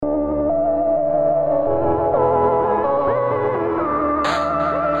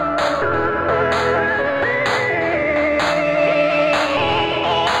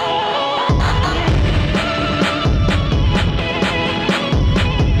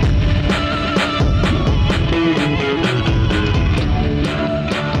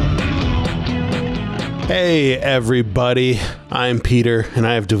Hey everybody, I'm Peter, and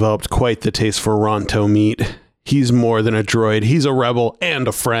I have developed quite the taste for Ronto meat. He's more than a droid, he's a rebel and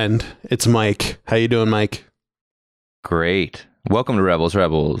a friend. It's Mike. How you doing, Mike? Great. Welcome to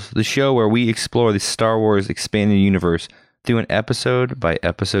Rebels, the show where we explore the Star Wars expanded universe through an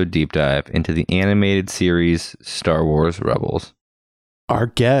episode-by-episode deep dive into the animated series Star Wars Rebels. Our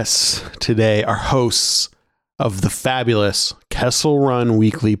guests today are hosts of the fabulous Kessel Run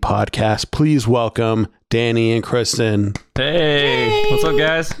Weekly podcast. Please welcome Danny and Kristen. Hey, what's up,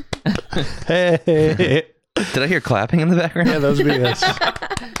 guys? Hey. Did I hear clapping in the background? Yeah, that was me. Yes.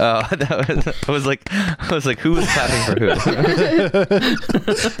 I was like, who was clapping for who?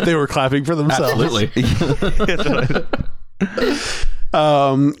 They were clapping for themselves. Absolutely.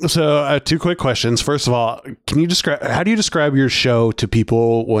 So two quick questions. First of all, how do you describe your show to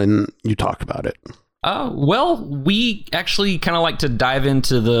people when you talk about it? Well, we actually kind of like to dive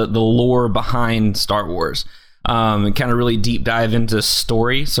into the lore behind Star Wars, and kind of really deep dive into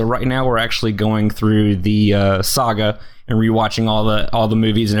story. So right now we're actually going through the saga and rewatching all the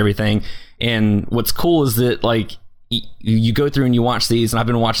movies and everything. And what's cool is that like you go through and you watch these, and I've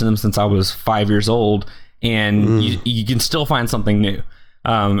been watching them since I was 5 years old, and you can still find something new.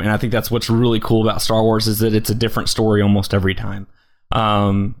 And I think that's what's really cool about Star Wars is that it's a different story almost every time.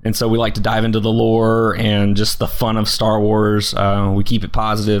 And so we like to dive into the lore and just the fun of Star Wars. We keep it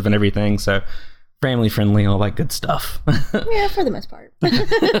positive and everything. So family friendly, all that good stuff. Yeah, for the most part.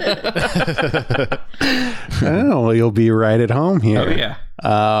 Oh, well, you'll be right at home here. Oh, yeah.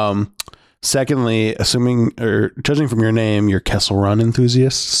 Secondly, judging from your name, you're Kessel Run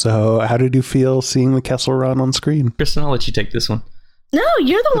enthusiast. So how did you feel seeing the Kessel Run on screen? Kristen, I'll let you take this one. No,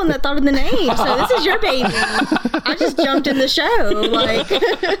 you're the one that thought of the name, so this is your baby. I just jumped in the show,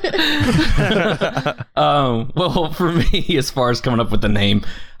 Well, for me, as far as coming up with the name,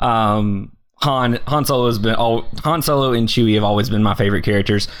 Han Solo and Chewie have always been my favorite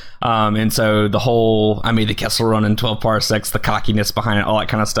characters, and so the Kessel Run in 12 parsecs, the cockiness behind it, all that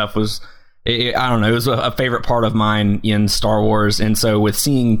kind of stuff was, it was a favorite part of mine in Star Wars, and so with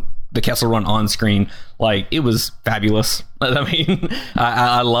seeing the Kessel Run on screen, like, it was fabulous. I mean,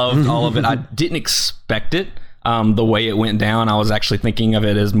 I loved all of it. I didn't expect it the way it went down. I was actually thinking of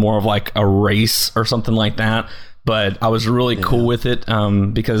it as more of like a race or something like that. But I was really cool with it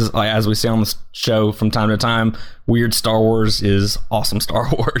because, like, as we say on the show from time to time, weird Star Wars is awesome Star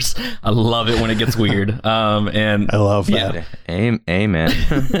Wars. I love it when it gets weird. And I love that. Yeah. Amen.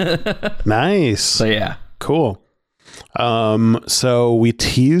 Nice. So yeah, cool. So we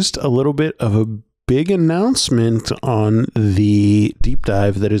teased a little bit of a big announcement on the deep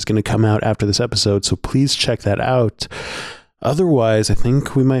dive that is going to come out after this episode. So please check that out. Otherwise, I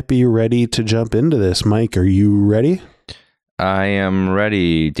think we might be ready to jump into this. Mike, are you ready? I am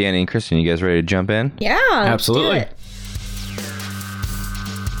ready. Danny and Kristen, you guys ready to jump in? Yeah, absolutely. Let's do it.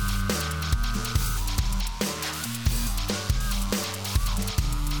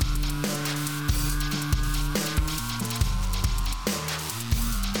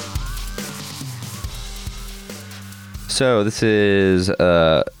 So this is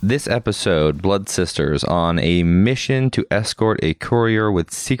this episode, Blood Sisters, on a mission to escort a courier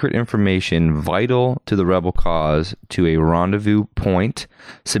with secret information vital to the rebel cause to a rendezvous point.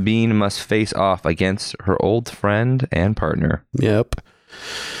 Sabine must face off against her old friend and partner. Yep.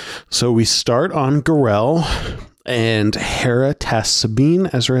 So we start on Garel, and Hera tasks Sabine,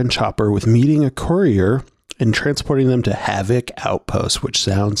 Ezra, and Chopper with meeting a courier and transporting them to Havoc Outpost, which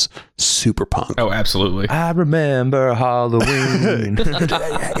sounds super punk. oh, absolutely. I remember Halloween.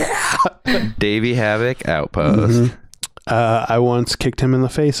 Davey Havoc Outpost. I once kicked him in the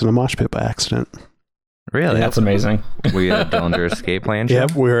face in a mosh pit by accident. Really? That's amazing. Were you at Dillinger Escape Plan show?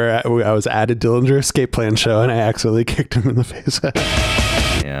 Yep, I was at a Dillinger Escape Plan show, and I accidentally kicked him in the face.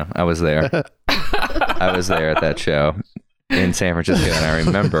 Yeah, I was there. I was there at that show in San Francisco, and I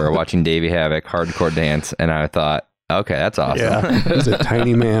remember watching Davey Havoc hardcore dance, and I thought, okay, that's awesome. Yeah, he's a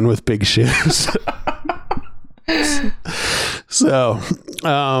tiny man with big shoes. So,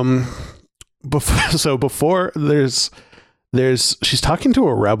 before there's she's talking to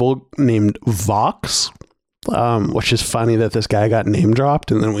a rebel named Vox, which is funny that this guy got name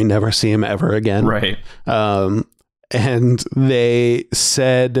dropped and then we never see him ever again. Right. And they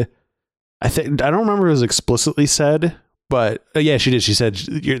said, I don't remember if it was explicitly said, but yeah, she did. She said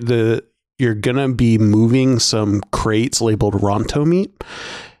you're gonna be moving some crates labeled Ronto meat.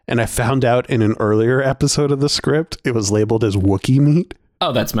 And I found out in an earlier episode of the script, it was labeled as Wookiee meat.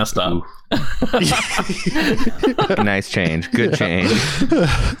 Oh, that's messed up. Nice change. Good change.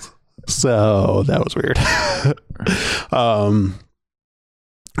 So that was weird.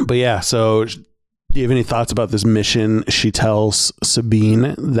 But yeah, so Do you have any thoughts about this mission? She tells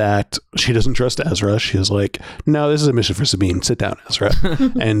Sabine that she doesn't trust Ezra. She is like, no, this is a mission for Sabine. Sit down, Ezra.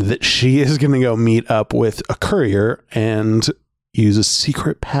 And that she is going to go meet up with a courier and use a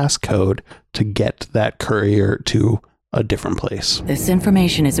secret passcode to get that courier to a different place. This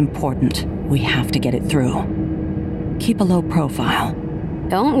information is important. We have to get it through. Keep a low profile.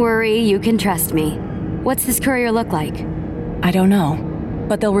 Don't worry, you can trust me. What's this courier look like? I don't know,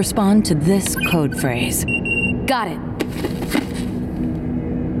 but they'll respond to this code phrase. Got it.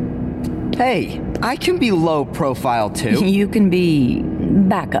 Hey, I can be low profile too. You can be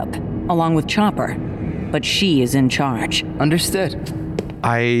backup, along with Chopper, but she is in charge. Understood.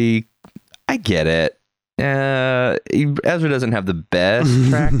 I get it. Ezra doesn't have the best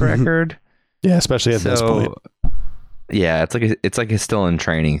track record. Yeah, especially at this point. Yeah, it's like a still in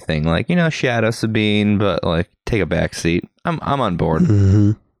training thing. Like, you know, shadow Sabine, but like take a back seat. I'm on board.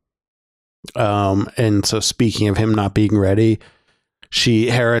 Mm-hmm. And so speaking of him not being ready,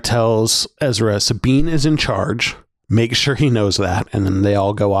 Hera tells Ezra Sabine is in charge. Make sure he knows that. And then they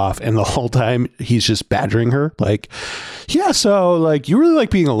all go off. And the whole time he's just badgering her. Like, yeah, so like you really like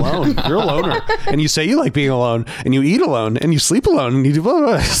being alone. You're a loner. And you say you like being alone. And you eat alone. And you sleep alone. And you do blah, blah,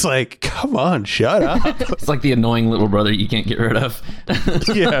 blah. It's like, come on, shut up. It's like the annoying little brother you can't get rid of.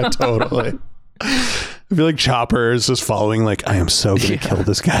 Yeah, totally. I feel like Chopper is just following like, I am so going to kill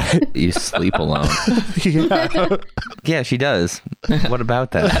this guy. You sleep alone. Yeah. Yeah, she does. What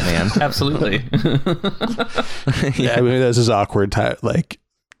about that, man? Absolutely. Yeah, I mean, that's his awkward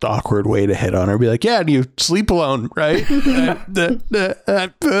awkward way to hit on her. Be like, yeah, you sleep alone, right?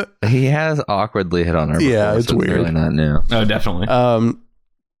 He has awkwardly hit on her before, Yeah, it's so weird. really not new. Oh, definitely.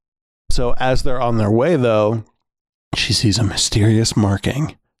 So as they're on their way, though, she sees a mysterious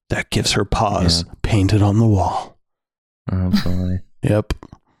marking that gives her pause painted on the wall. Oh, boy. Yep.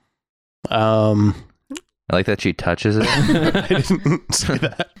 I like that she touches it. I didn't say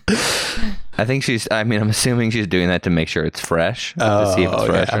that. I think I'm assuming she's doing that to make sure it's fresh, to see if it's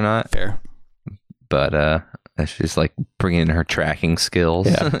fresh or not. Fair. But she's like bringing in her tracking skills.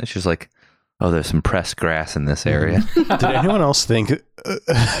 Yeah. She's like, oh, there's some pressed grass in this area. Did anyone else think that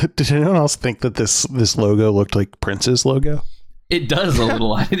this logo looked like Prince's logo? It does a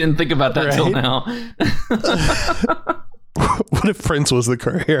little. I didn't think about that till Right? now. What if Prince was the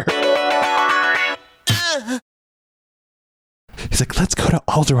courier? He's like, let's go to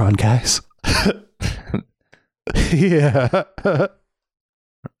Alderaan, guys. Yeah. Oh,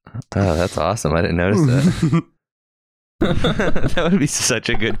 that's awesome. I didn't notice that. That would be such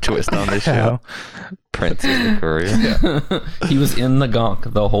a good twist on the show. Prince is the courier. He was in the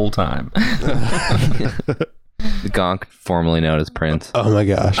gonk the whole time. The Gonk, formerly known as Prince. Oh my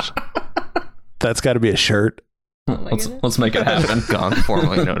gosh. That's got to be a shirt. Let's make it happen. Gonk,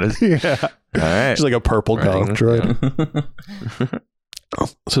 formerly known as. Yeah. All right. It's like a purple Writing gonk this droid.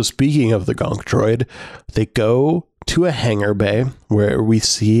 So speaking of the gonk droid, they go to a hangar bay where we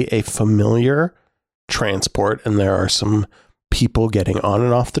see a familiar transport, and there are some people getting on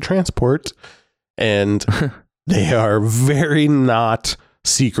and off the transport, and they are very not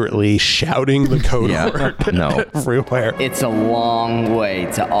secretly shouting the code word No. everywhere. It's a long way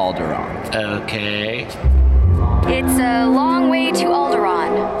to Alderaan. Okay. It's a long way to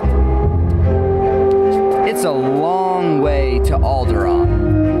Alderaan. It's a long way to Alderaan.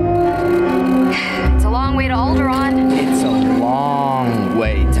 It's a long way to Alderaan. It's a long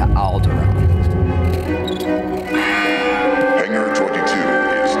way to Alderaan. Hangar 22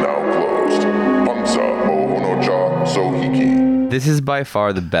 is now closed. Pansa Mohonoja Sohiki. This is by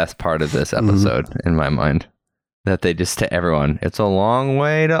far the best part of this episode, in my mind. That they just to everyone, it's a long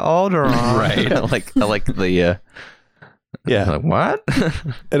way to Alderaan. Right. I like the Yeah. like, what?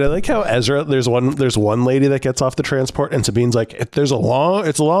 And I like how Ezra, there's one lady that gets off the transport, and Sabine's like, it's a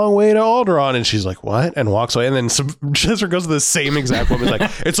long way to Alderaan, and she's like, what? And walks away, and then Ezra goes to the same exact woman,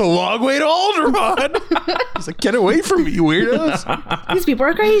 like, it's a long way to Alderaan. He's like, get away from me, you weirdos. These people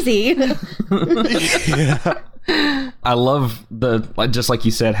are crazy. Yeah. I love just like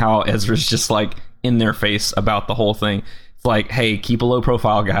you said, how Ezra's just like in their face about the whole thing. It's like, hey, keep a low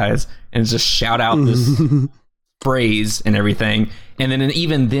profile, guys, and just shout out this phrase and everything. And then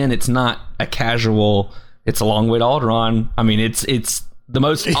even then, it's not a casual, it's a long way to Alderaan. I mean, it's the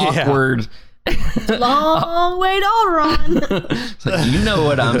most awkward. Long way to Alderaan. It's like, you know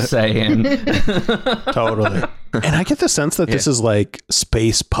what I'm saying. Totally. And I get the sense that this is like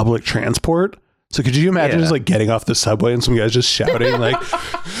space public transport. So could you imagine just like getting off the subway and some guys just shouting like,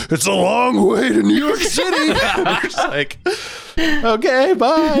 "It's a long way to New York City." And they're just like, "Okay,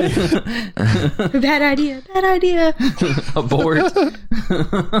 bye." Bad idea. Bad idea. Abort.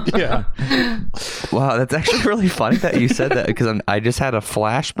 Yeah. Wow, that's actually really funny that you said that, because I just had a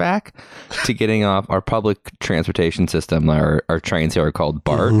flashback to getting off our public transportation system. Our trains here are called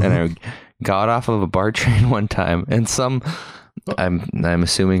BART, and I got off of a BART train one time, and I'm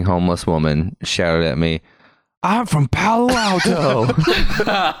assuming homeless woman shouted at me, "I'm from Palo Alto."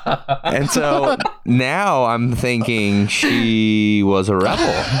 And so now I'm thinking she was a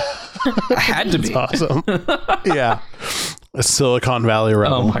rebel. Had to be. Awesome. Yeah. A Silicon Valley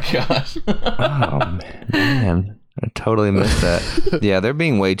rebel. Oh my gosh. Oh man, I totally missed that. Yeah, they're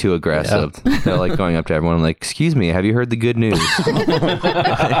being way too aggressive. Yeah. They're like going up to everyone like, "Excuse me, have you heard the good news?"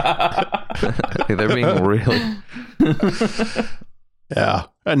 They're being really... Yeah.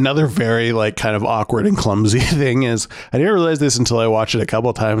 Another very like kind of awkward and clumsy thing is, I didn't realize this until I watched it a couple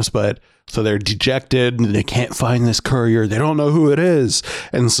of times, but so they're dejected and they can't find this courier. They don't know who it is.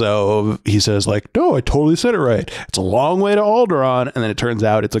 And so he says like, "No, I totally said it right. It's a long way to Alderaan." And then it turns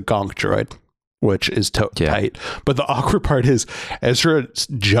out it's a gonk droid, which is tight. But the awkward part is Ezra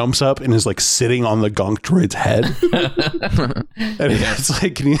jumps up and is like sitting on the gonk droid's head. And it's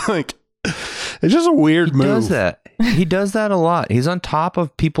like, can you like, it's just a weird move. He does that a lot. He's on top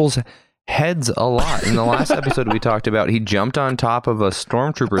of people's heads a lot. In the last episode we talked about, he jumped on top of a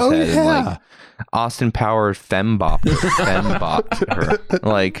stormtrooper's head and like Austin Powers fembopped her.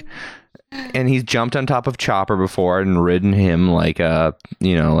 Like, and he's jumped on top of Chopper before and ridden him like a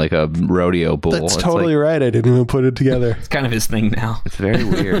rodeo bull. That's totally like, right. I didn't even put it together. It's kind of his thing now. It's very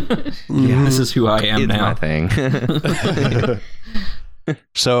weird. Yeah, this is who I am now. My thing.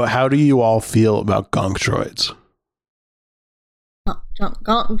 So how do you all feel about gonk droids?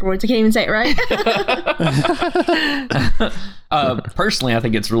 Gonk droids. I can't even say it right. Personally, I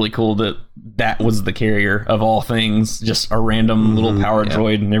think it's really cool that was the carrier of all things, just a random little power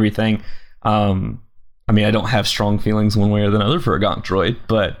droid and everything. I mean, I don't have strong feelings one way or the other for a gonk droid,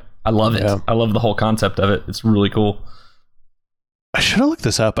 but I love it. I love the whole concept of it. It's really cool. I should have looked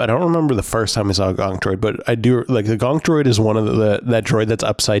this up. I don't remember the first time I saw a gonk droid, but I do like the gonk droid is one of that droid that's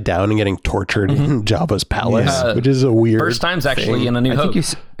upside down and getting tortured in Jabba's palace, which is a weird. First time's actually in A New Hope. Okay.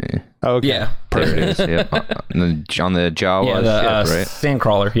 Yeah, there it is. Yeah, on the Jawa ship, right?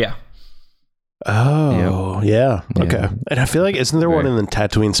 Sandcrawler. Yeah. Oh, yeah. Okay. And I feel like isn't there one in the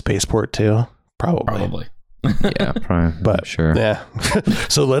Tatooine spaceport too? Probably. Yeah, probably. But sure. Yeah.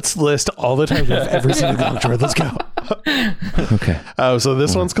 So let's list all the times we've ever seen a gonk droid. Let's go. Okay. So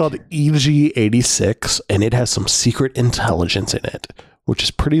this one's called EG-86, and it has some secret intelligence in it, which is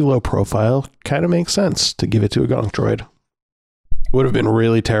pretty low profile. Kind of makes sense to give it to a gonk droid. Would have been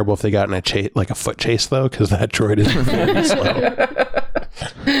really terrible if they got in a foot chase though, because that droid is very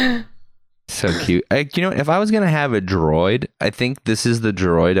slow. So cute. If I was gonna have a droid, I think this is the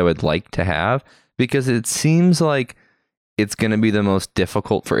droid I would like to have, because it seems like it's gonna be the most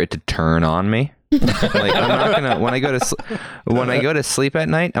difficult for it to turn on me. Like, I'm not gonna when I go to sleep at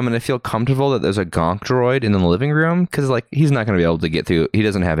night, I'm gonna feel comfortable that there's a gonk droid in the living room, because like he's not gonna be able to get through. He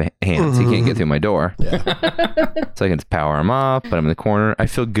doesn't have hands. He can't get through my door. Yeah. So I can just power him off, put him in the corner. I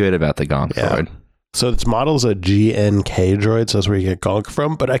feel good about the gonk droid. So its model's a GNK droid, so that's where you get gonk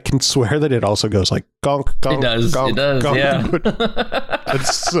from, but I can swear that it also goes like gonk, gonk, it does, gonk, gonk. Yeah.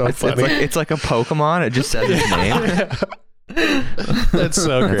 It's so funny. It's like a Pokemon. It just says its name. That's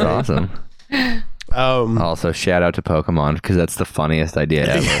so great. That's awesome. Also, shout out to Pokemon, because that's the funniest idea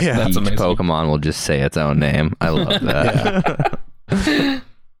ever. Yeah, that's amazing. Pokemon will just say its own name. I love that.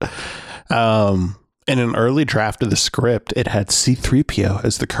 In an early draft of the script, it had C-3PO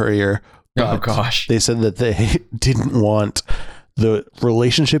as the courier. Oh gosh. They said that they didn't want the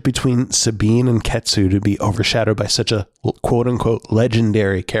relationship between Sabine and Ketsu to be overshadowed by such a quote unquote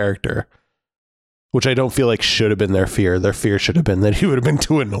legendary character, which I don't feel like should have been their fear. Their fear should have been that he would have been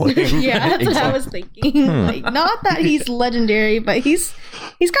too annoying. Yeah, that's what I was thinking. Like, not that he's legendary, but he's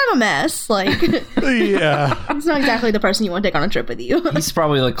kind of a mess. Like, yeah, he's not exactly the person you want to take on a trip with you. He's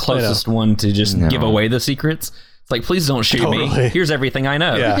probably the closest one to just give away the secrets. It's like, please don't shoot me. Here's everything I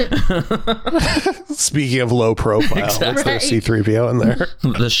know. Yeah. Speaking of low profile, let's throw C-3PO in there.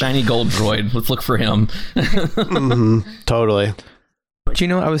 The shiny gold droid. Let's look for him. Totally. But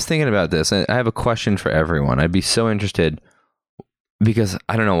I was thinking about this, and I have a question for everyone. I'd be so interested, because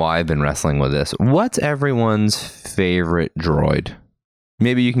I don't know why I've been wrestling with this. What's everyone's favorite droid?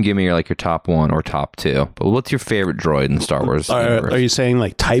 Maybe you can give me your top one or top two, but what's your favorite droid in the Star Wars universe? Are you saying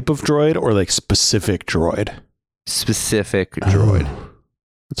like type of droid or like specific droid? Specific droid.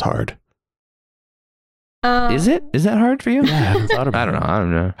 It's hard. Is it? Is that hard for you? Yeah, I haven't thought about it. I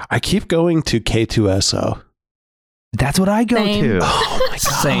don't know. I keep going to K2SO. That's what I go Same. to. Oh my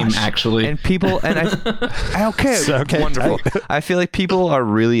gosh. Same, actually. And people, and I okay, Okay, wonderful. I feel like people are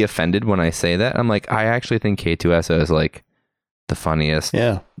really offended when I say that. I'm like, I actually think K2SO is like the funniest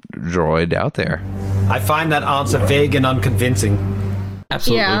droid out there. I find that answer vague and unconvincing.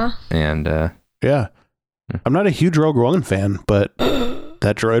 Absolutely. Yeah. And Yeah. I'm not a huge Rogue One fan, but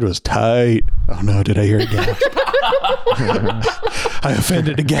that droid was tight. Oh no, did I hear a gasp? I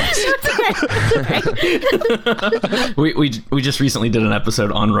offended a guest. we just recently did an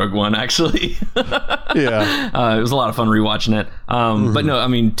episode on Rogue One, actually. Yeah. It was a lot of fun rewatching it. But no, I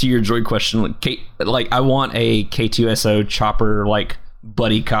mean, to your droid question, I want a K2SO chopper like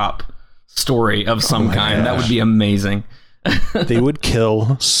buddy cop story of some kind. gosh. That would be amazing. They would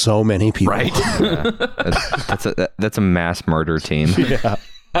kill so many people. Right. that's a mass murder team. Yeah.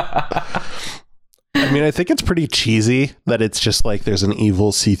 I mean, I think it's pretty cheesy that it's just like there's an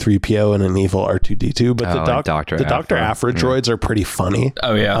evil C-3PO and an evil R2-D2, but the Dr. Aphra droids are pretty funny.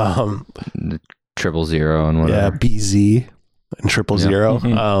 Oh, yeah. 000 and whatever. Yeah, BZ and 000.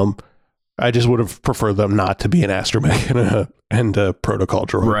 Mm-hmm. I just would have preferred them not to be an astromech and a protocol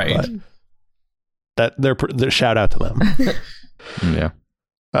droid. Right. But they're shout out to them. Yeah.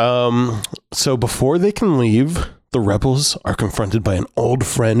 So before they can leave, the rebels are confronted by an old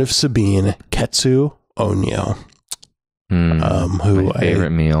friend of Sabine, Ketsu Onyo. Who my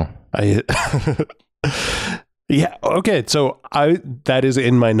favorite meal. Yeah. Okay. So that is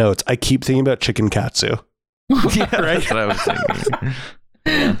in my notes. I keep thinking about chicken katsu. Yeah, right. That's what I was thinking.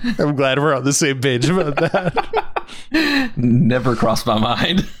 I'm glad we're on the same page about that. Never crossed my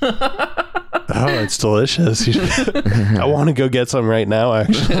mind. Oh, it's delicious. I want to go get some right now,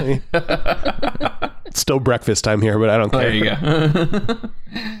 actually. It's still breakfast time here, but I don't care. There you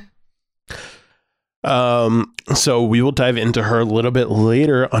go. So we will dive into her a little bit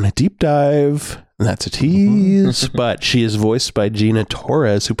later on a deep dive. And that's a tease. But she is voiced by Gina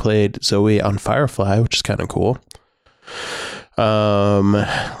Torres, who played Zoe on Firefly, which is kind of cool.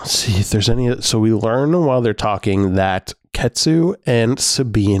 Let's see if there's any. So we learn while they're talking that Ketsu and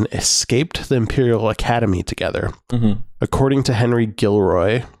Sabine escaped the Imperial Academy together. Mm-hmm. According to Henry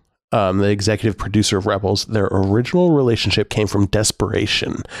Gilroy, the executive producer of Rebels, their original relationship came from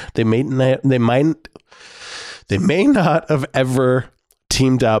desperation. They may not have ever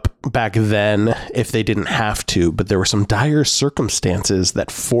teamed up back then if they didn't have to, but there were some dire circumstances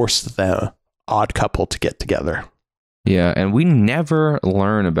that forced the odd couple to get together. Yeah, and we never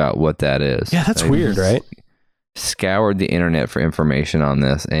learn about what that is. Yeah, that's weird, right? Scoured the internet for information on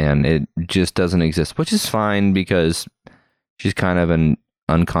this, and it just doesn't exist, which is fine because she's kind of an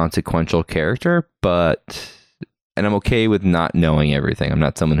unconsequential character, and I'm okay with not knowing everything. I'm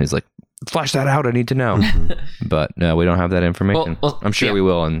not someone who's like, flesh that out, I need to know. But no, we don't have that information. Well, I'm sure we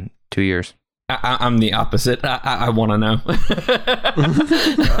will in 2 years. I'm the opposite. I want to know. Okay.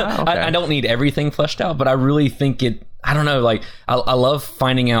 I don't need everything fleshed out, but I really think I don't know, like, I love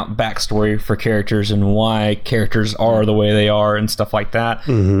finding out backstory for characters and why characters are the way they are and stuff like that.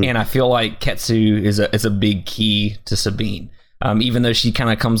 Mm-hmm. And I feel like Ketsu is a big key to Sabine. Even though she kind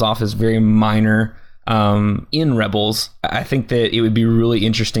of comes off as very minor in Rebels, I think that it would be really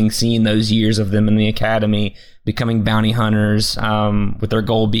interesting seeing those years of them in the academy becoming bounty hunters, with their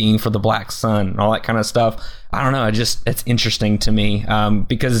goal being for the Black Sun and all that kind of stuff. I don't know. It's interesting to me,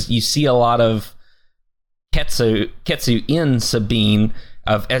 because you see a lot of Ketsu in Sabine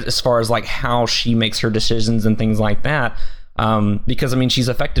as far as like how she makes her decisions and things like that. Because I mean, she's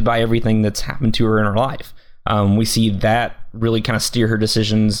affected by everything that's happened to her in her life. We see that really kind of steer her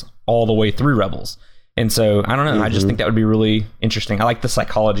decisions all the way through Rebels. And so, I don't know. Mm-hmm. I just think that would be really interesting. I like the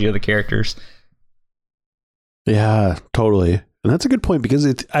psychology of the characters. Yeah, totally. And that's a good point because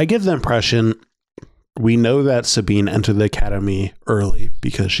I get the impression we know that Sabine entered the academy early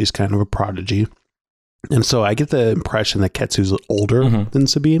because she's kind of a prodigy. And so I get the impression that Ketsu's older than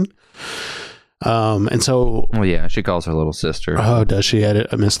Sabine. And so... Well, yeah, she calls her little sister. Oh, does she? I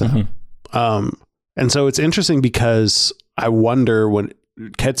missed that. Mm-hmm. And so it's interesting because I wonder when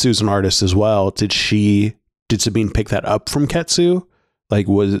Ketsu's an artist as well. Did Sabine pick that up from Ketsu? Like,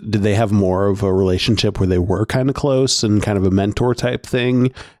 did they have more of a relationship where they were kind of close and kind of a mentor type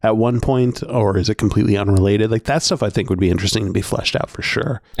thing at one point, or is it completely unrelated? Like, that stuff I think would be interesting to be fleshed out for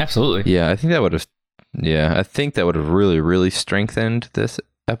sure. Absolutely. Yeah, I think that would have. Yeah, I think that would have really, really strengthened this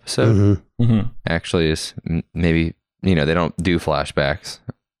episode. Mm-hmm. Mm-hmm. Actually, is maybe they don't do flashbacks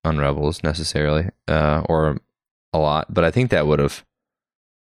on Rebels necessarily, or a lot, but I think that would have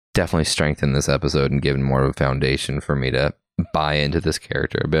definitely strengthened this episode and given more of a foundation for me to buy into this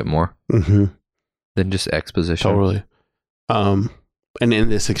character a bit more. Mm-hmm. than just exposition. Totally. And in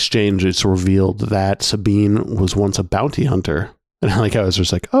this exchange, it's revealed that Sabine was once a bounty hunter. And I was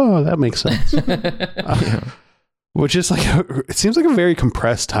just like, oh, that makes sense. Which is it seems like a very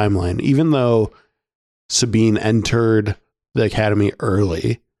compressed timeline, even though Sabine entered the academy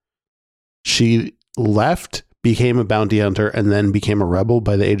early. She left, became a bounty hunter, and then became a rebel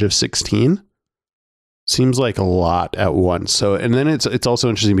by the age of 16. Seems like a lot at once. So, and then it's also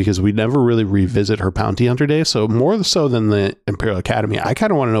interesting because we never really revisit her bounty hunter days. So more so than the Imperial Academy, I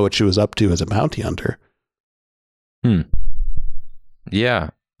kind of want to know what she was up to as a bounty hunter. Yeah.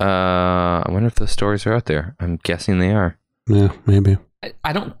 I wonder if those stories are out there. I'm guessing they are. Yeah, maybe.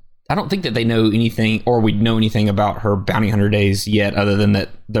 I don't think that they know anything, or we know anything about her bounty hunter days yet, other than that.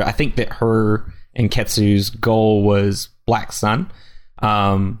 I think that her and Ketsu's goal was Black Sun.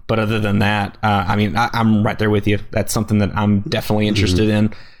 But other than that, I'm right there with you. That's something that I'm definitely interested in.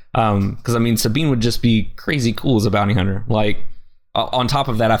 Because Sabine would just be crazy cool as a bounty hunter. On top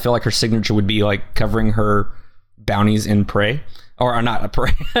of that, I feel like her signature would be covering her bounties in prey. Or not a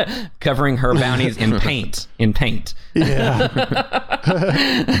prey, covering her bounties in paint. Yeah.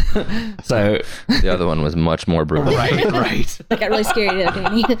 So the other one was much more brutal. Right. That got really scary though,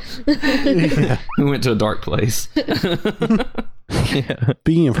 Danny. Yeah. We went to a dark place. Yeah.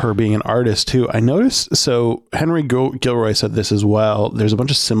 Speaking of her being an artist too, I noticed, so Henry Gilroy said this as well. There's a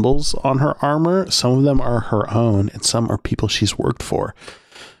bunch of symbols on her armor. Some of them are her own and some are people she's worked for.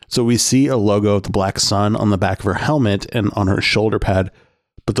 So we see a logo of the Black Sun on the back of her helmet and on her shoulder pad.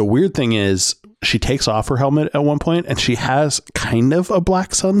 But the weird thing is she takes off her helmet at one point and she has kind of a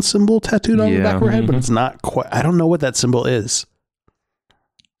Black Sun symbol tattooed on the back of her head, but it's not quite. I don't know what that symbol is.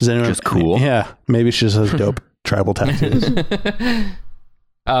 Does anyone? Just cool. Yeah. Maybe she just has dope tribal tattoos.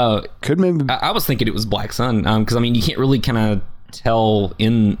 Could maybe. I was thinking it was Black Sun because you can't really kind of tell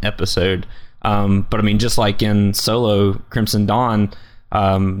in episode. But just like in Solo, Crimson Dawn,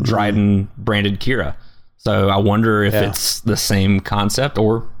 Dryden branded Kira. So I wonder if it's the same concept,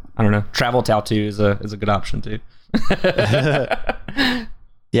 or I don't know. Travel tattoo is a good option too.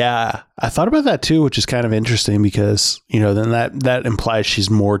 Yeah, I thought about that too, which is kind of interesting because then that implies she's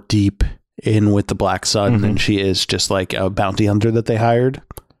more deep in with the Black Sun than she is just like a bounty hunter that they hired.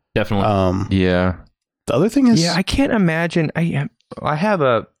 Definitely. Yeah. The other thing is, I can't imagine. I have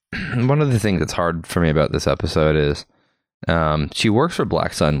one of the things that's hard for me about this episode is. She works for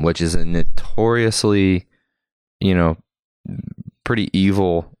Black Sun, which is a notoriously, pretty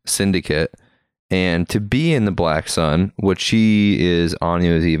evil syndicate. And to be in the Black Sun, what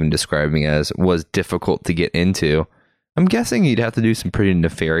Anya is even describing as, was difficult to get into. I'm guessing you'd have to do some pretty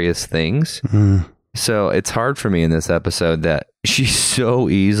nefarious things. So it's hard for me in this episode that she so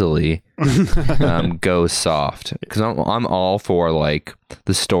easily goes soft. Because I'm all for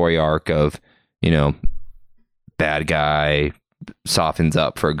the story arc of, bad guy softens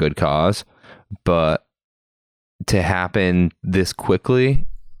up for a good cause, but to happen this quickly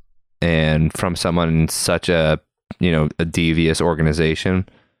and from someone in such a devious organization,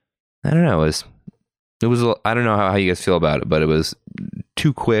 I don't know, it was I don't know how you guys feel about it, but it was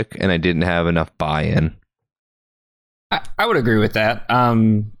too quick and I didn't have enough buy-in. I would agree with that.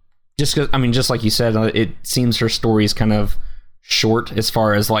 Just because just like you said, it seems her story is kind of short as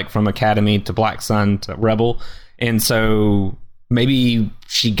far as from Academy to Black Sun to Rebel. And so maybe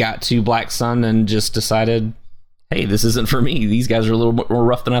she got to Black Sun and just decided, hey, this isn't for me. These guys are a little bit more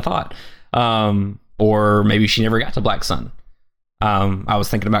rough than I thought. Or maybe she never got to Black Sun. I was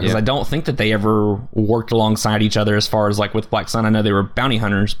thinking about, because I don't think that they ever worked alongside each other as far as with Black Sun. I know they were bounty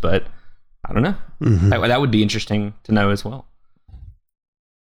hunters, but I don't know. That would be interesting to know as well.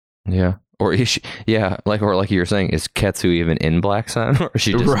 Yeah. Or is she, or like you were saying, is Ketsu even in Black Sun? Or is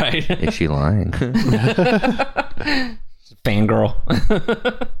she just, is she lying? Fangirl.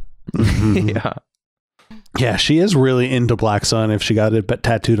 Yeah. Yeah, she is really into Black Sun if she got it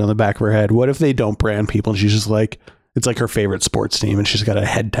tattooed on the back of her head. What if they don't brand people and she's just it's like her favorite sports team and she's got a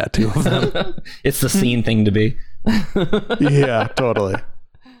head tattoo of them? It's the scene thing to be. Yeah, totally.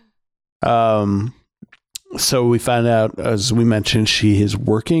 So we found out, as we mentioned, she is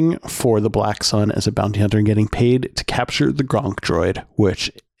working for the Black Sun as a bounty hunter and getting paid to capture the Gronk droid,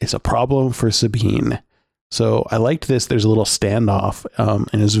 which is a problem for Sabine. So I liked this. There's a little standoff,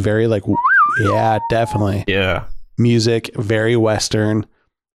 and it's very yeah, definitely. Yeah. Music, very Western.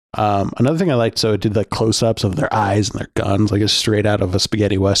 Another thing I liked, so it did close-ups of their eyes and their guns, it's straight out of a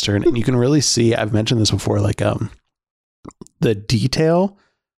spaghetti Western. And you can really see, I've mentioned this before, the detail.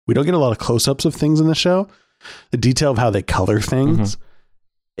 We don't get a lot of close-ups of things in the show. The detail of how they color things,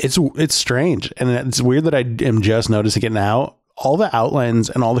 it's strange. And it's weird that I am just noticing it now. all the outlines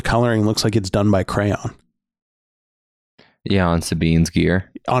and all the coloring looks like it's done by crayon Yeah, on Sabine's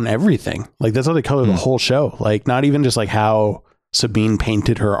gear. on everything. Like that's how they color the whole show. Like not even just like how Sabine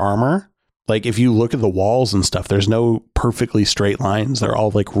painted her armor. Like if you look at the walls and stuff, there's no perfectly straight lines. They're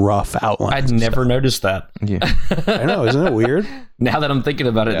all like rough outlines. I'd never noticed that. Yeah. I know, isn't it weird? Now that I'm thinking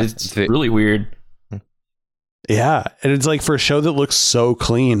about it, Yeah. it's really weird. Yeah, and it's like for a show that looks so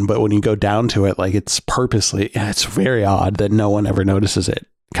clean, but when you go down to it, like it's purposely, it's very odd that no one ever notices it.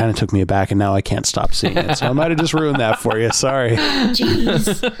 Kind of took me aback, and now I can't stop seeing it. So I might have just ruined that for you. Sorry.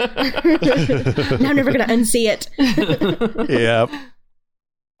 Jeez. Now I'm never going to unsee it. Yep.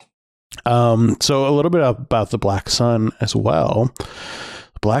 So a little bit about the Black Sun as well.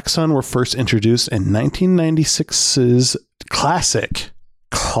 The Black Sun were first introduced in 1996's classic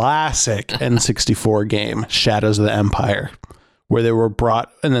N64 game, Shadows of the Empire, where they were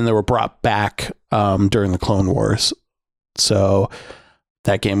brought back during the Clone Wars. So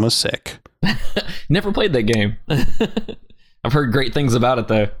that game was sick. Never played that game. I've heard great things about it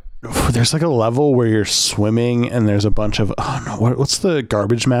though. There's like a level where you're swimming and there's a bunch of what's the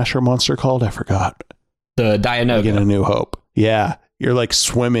garbage masher monster called? I forgot. The Dianoga. Like in A New Hope. Yeah. You're like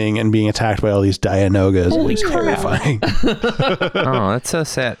swimming and being attacked by all these Dianogas. Holy It's crap. terrifying. Oh, that's so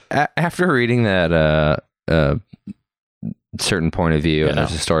sad. After reading that certain point of view, and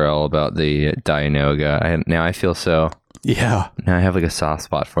there's a story all about the Dianoga, now I feel so... Yeah. Now I have like a soft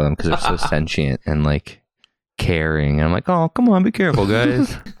spot for them because they're so sentient and like caring. And I'm like, oh, come on, be careful,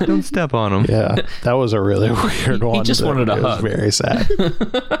 guys. Don't step on them. Yeah. That was a really weird one. He just wanted a It was hug. very sad.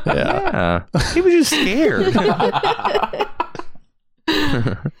 Yeah. Yeah. He was just scared.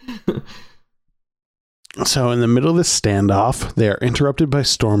 So in the middle of this standoff, they are interrupted by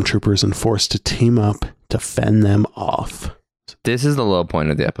stormtroopers and forced to team up to fend them off. This is the low point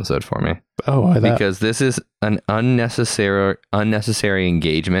of the episode for me. Oh, why that? Because this is an unnecessary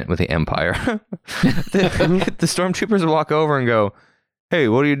engagement with the Empire. the stormtroopers walk over and go, "Hey,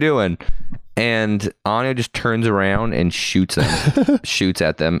 what are you doing?" And Anya just turns around and shoots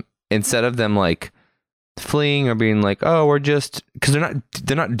at them instead of them like fleeing or being like, "Oh, we're just," because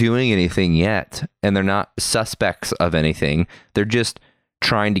they're not doing anything yet, and they're not suspects of anything. They're just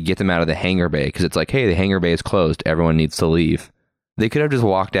trying to get them out of the hangar bay because it's like, hey, the hangar bay is closed. Everyone needs to leave. They could have just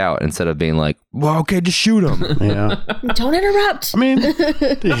walked out instead of being like, well, okay, just shoot them. Yeah. Don't interrupt. I mean,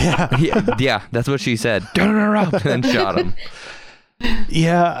 yeah. yeah, that's what she said. Don't interrupt, and then shot him.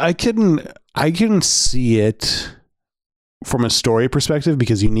 Yeah, I can see it from a story perspective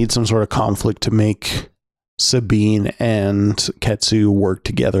because you need some sort of conflict to make Sabine and Ketsu work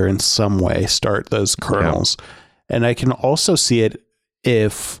together in some way, start those kernels. Yeah. And I can also see it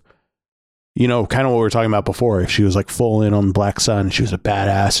if, you know, kind of what we were talking about before, if she was like full in on Black Sun, she was a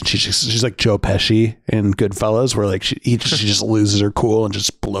badass, and she's like Joe Pesci in Goodfellas, where like she just loses her cool and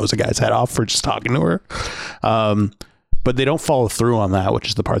just blows a guy's head off for just talking to her. But they don't follow through on that, which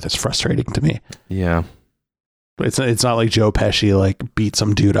is the part that's frustrating to me. Yeah. It's not like Joe Pesci like beat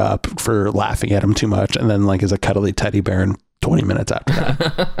some dude up for laughing at him too much and then like is a cuddly teddy bear in 20 minutes after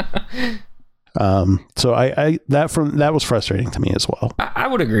that. So that was frustrating to me as well. I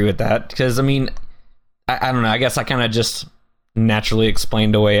would agree with that because I mean, I don't know. I guess I kind of just naturally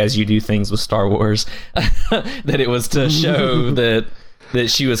explained away as you do things with Star Wars that it was to show that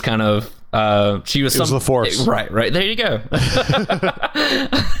she was kind of she was the Force. Right. There you go.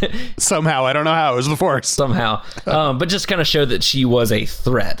 Somehow, I don't know how, it was the Force. Somehow. But just kind of show that she was a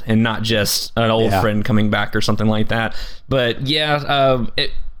threat and not just an old friend coming back or something like that. But yeah,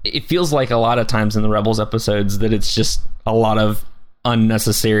 it feels like a lot of times in the Rebels episodes that it's just a lot of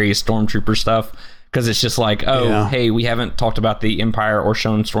unnecessary Stormtrooper stuff. Because it's just like, hey, we haven't talked about the Empire or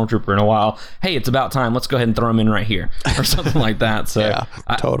shown Stormtrooper in a while. Hey, it's about time. Let's go ahead and throw him in right here. Or something like that. So yeah,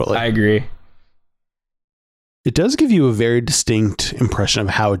 totally. I agree. It does give you a very distinct impression of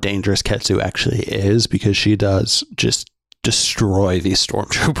how dangerous Ketsu actually is, because she does just destroy these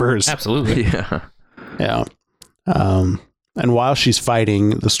Stormtroopers. Absolutely. Yeah. Yeah. And while she's fighting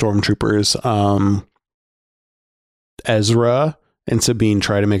the Stormtroopers, Ezra and Sabine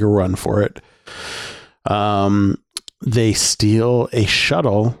try to make a run for it. They steal a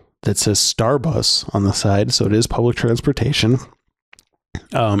shuttle that says Starbus on the side, so it is public transportation.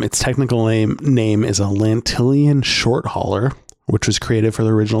 Its technical name is a Lantillian short hauler, which was created for the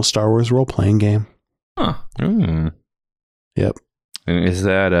original Star Wars role-playing game. Huh. Mm. Yep. And is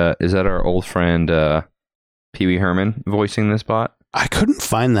that our old friend Pee Wee Herman voicing this bot? I couldn't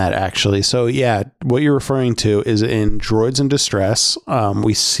find that actually. So yeah, what you're referring to is in Droids in Distress.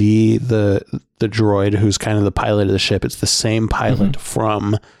 We see the droid who's kind of the pilot of the ship. It's the same pilot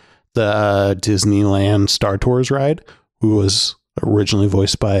from the Disneyland Star Tours ride who was originally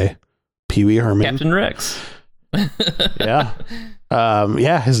voiced by Pee Wee Herman. Captain Rex. Yeah.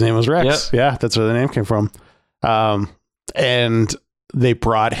 His name was Rex. Yep. Yeah, that's where the name came from. And they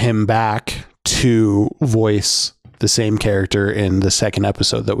brought him back to voice the same character in the second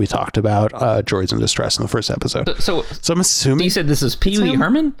episode that we talked about, Droids in Distress, in the first episode. So I'm assuming you said this is Pee Wee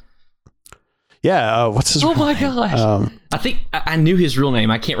Herman? Yeah. What's his real my name? gosh. I think I knew his real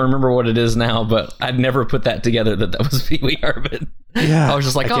name. I can't remember what it is now, but I'd never put that together that was Pee Wee Herman. Yeah. I was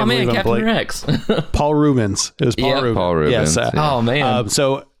just like, oh man, Captain Rex. Paul Rubens. It was Paul Rubens. Paul Rubens. Yes. Oh man.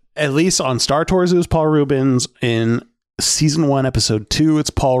 So at least on Star Tours, it was Paul Rubens. In season 1, episode 2, it's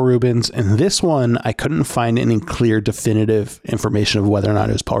Paul Rubens. And this one, I couldn't find any clear, definitive information of whether or not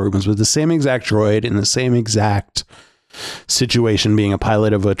it was Paul Rubens. But the same exact droid in the same exact situation, being a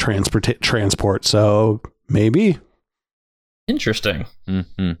pilot of a transport. So maybe. Interesting.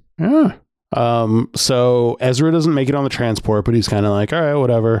 Mm-hmm. Yeah. So Ezra doesn't make it on the transport, but he's kind of like, all right,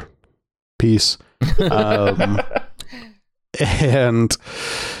 whatever. Peace. And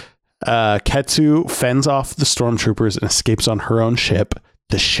Ketsu fends off the stormtroopers and escapes on her own ship,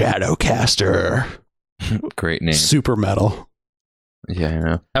 the Shadowcaster. Great name. Super metal. Yeah, I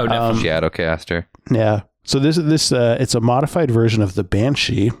know. Oh, definitely. Shadowcaster. Yeah. So this it's a modified version of the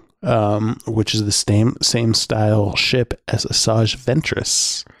Banshee, which is the same style ship as Asajj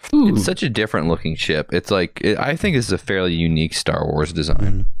Ventress. It's such a different looking ship. It's like I think this is a fairly unique Star Wars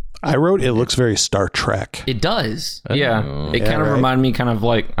design. I wrote it looks very Star Trek. It does. Oh. Yeah. It kind of right. reminded me kind of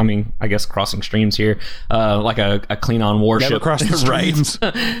like, I mean, I guess crossing streams here, like a Klingon warship. Never crossed the streams.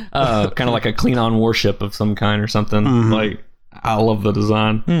 Right. Kind of like a Klingon warship of some kind or something. Like, I love the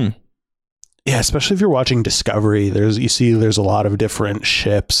design. Yeah, especially if you're watching Discovery, there's a lot of different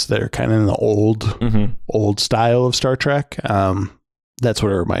ships that are kind of in the old style of Star Trek. That's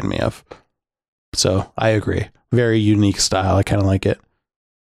what it reminded me of. So I agree. Very unique style. I kind of like it.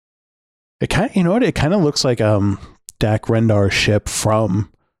 It kind of, you know what? It kind of looks like Dak Rendar's ship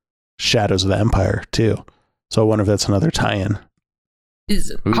from Shadows of the Empire too. So I wonder if that's another tie-in.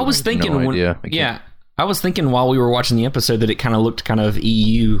 I was thinking I was thinking while we were watching the episode that it kind of looked kind of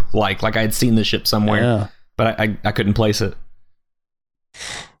EU like I had seen the ship somewhere, but I couldn't place it.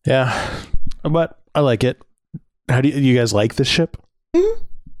 Yeah, but I like it. How do you guys like this ship?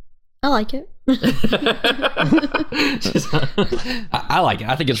 I like it. I like it.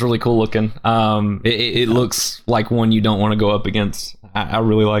 I think it's really cool looking. It looks like one you don't want to go up against. I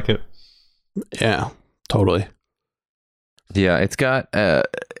really like it. Yeah, totally. Yeah, it's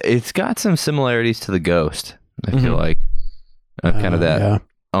got some similarities to the Ghost. I feel like kind of that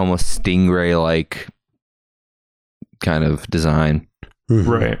almost Stingray like kind of design.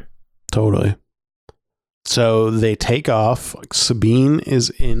 Right. Totally. So they take off. Sabine is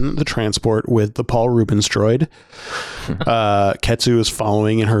in the transport with the Paul Rubens droid. Ketsu is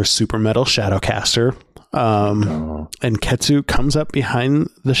following in her super metal Shadowcaster. And Ketsu comes up behind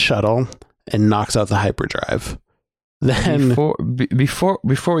the shuttle and knocks out the hyperdrive. Then before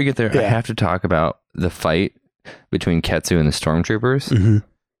we get there, I have to talk about the fight between Ketsu and the stormtroopers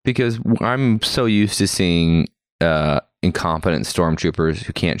because I'm so used to seeing incompetent stormtroopers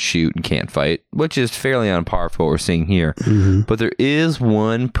who can't shoot and can't fight, which is fairly on par for what we're seeing here. But there is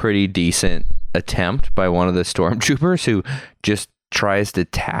one pretty decent attempt by one of the stormtroopers who just tries to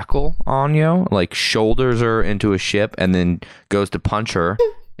tackle Anyo, like shoulders her into a ship and then goes to punch her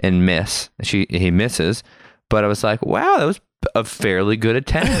and miss. He misses. But I was like, wow, that was a fairly good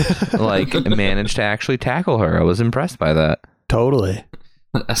attempt. Like, managed to actually tackle her. I was impressed by that. Totally.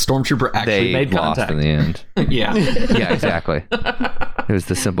 A stormtrooper actually made contact. Lost in the end. Yeah. Yeah, exactly. It was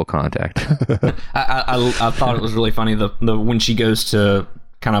the simple contact. I thought it was really funny the when she goes to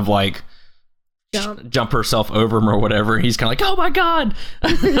kind of like jump herself over him or whatever. He's kind of like, oh my god.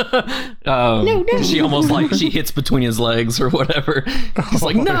 No. She almost like she hits between his legs or whatever. He's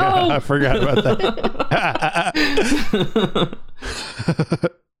like, no. Yeah, I forgot about that.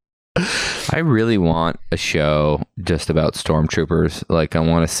 I really want a show just about stormtroopers. Like, I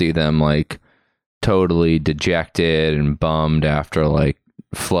want to see them like totally dejected and bummed after like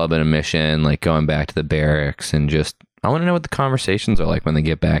flubbing a mission, like going back to the barracks, and just I want to know what the conversations are like when they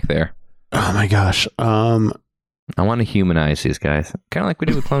get back there. Oh my gosh. I want to humanize these guys, kind of like we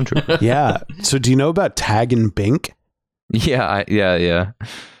do with Clone Troopers. Yeah. So do you know about Tag and Bink? Yeah.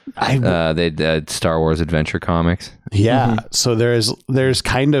 They did Star Wars Adventure Comics. Yeah. So there's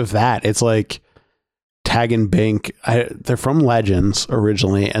kind of that. It's like Tag and Bink. They're from Legends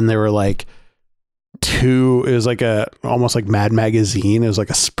originally, and they were like it was like almost like Mad Magazine. It was like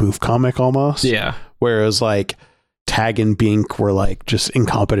a spoof comic almost. Yeah. Where it was like Tag and Bink were like just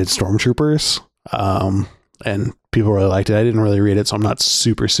incompetent stormtroopers. And people really liked it. I didn't really read it, so I'm not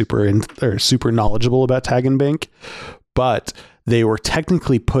super knowledgeable about Tag and Bink, but they were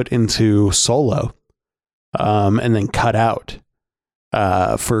technically put into Solo, and then cut out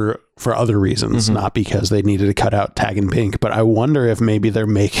for other reasons, not because they needed to cut out Tag and Bink. But I wonder if maybe they're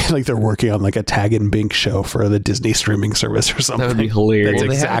working on like a Tag and Bink show for the Disney streaming service or something. That would be hilarious.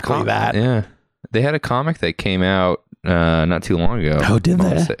 That's exactly that. Yeah, they had a comic that came out not too long ago. Oh, did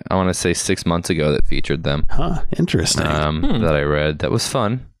they? I want to say 6 months ago that featured them. Huh? Interesting. That I read. That was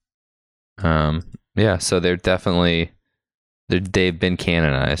fun. Yeah. So they've been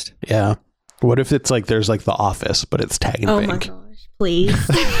canonized. Yeah. What if it's like there's like The Office, but it's Tag and Bink? Oh my gosh! Please.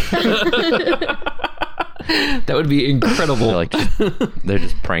 That would be incredible. They're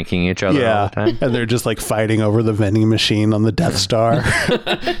just pranking each other all the time. And they're just like fighting over the vending machine on the Death Star.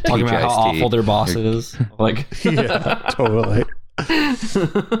 Talking about how awful their boss is. Like, yeah, totally. All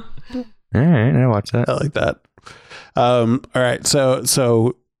right, I watch that. I like that. All right,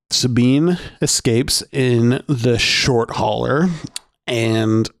 so Sabine escapes in the short hauler,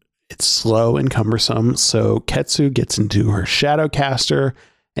 and it's slow and cumbersome. So Ketsu gets into her Shadowcaster,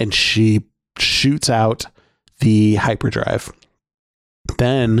 and she shoots out the hyperdrive.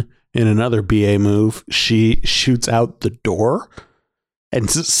 Then, in another BA move, she shoots out the door and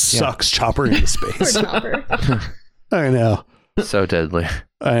sucks Chopper into space. Poor Chopper. I know. So deadly.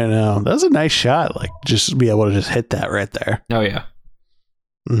 I know. That was a nice shot. Like, just be able to just hit that right there. oh yeah.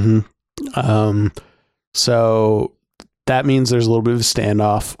 So that means there's a little bit of a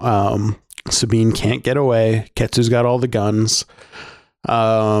standoff. Sabine can't get away. Ketsu's got all the guns.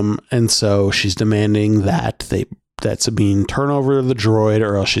 And so she's demanding that Sabine turn over the droid,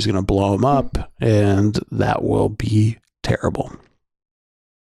 or else she's going to blow him up, and that will be terrible.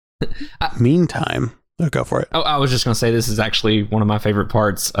 Meantime, go for it. Oh, I was just going to say this is actually one of my favorite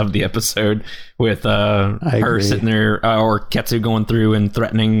parts of the episode with her agree. sitting there, or Ketsu going through and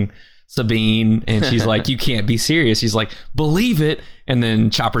threatening Sabine, and she's like, "You can't be serious." He's like, "Believe it," and then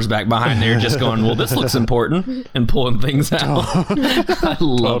Chopper's back behind there, just going, "Well, this looks important," and pulling things out. I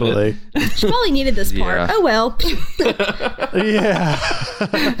love it. She probably needed this part. Yeah. Oh well. Yeah.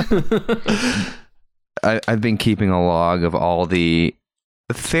 I've been keeping a log of all the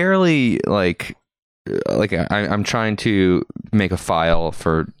fairly I'm trying to make a file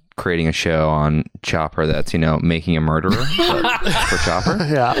for creating a show on Chopper that's making a murderer for Chopper.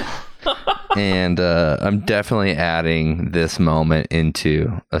 Yeah. And I'm definitely adding this moment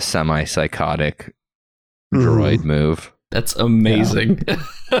into a semi-psychotic droid move. That's amazing.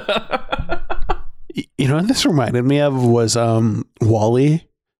 You know what this reminded me of was WALL-E,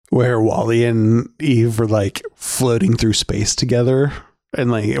 where WALL-E and Eve were like floating through space together, and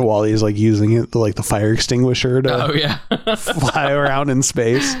like WALL-E is like using it like the fire extinguisher to fly around in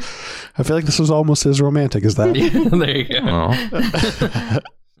space. I feel like this was almost as romantic as that. Yeah, there you go.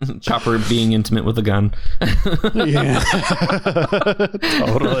 Chopper being intimate with a gun. Yeah.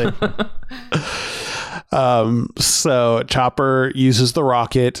 Totally. So Chopper uses his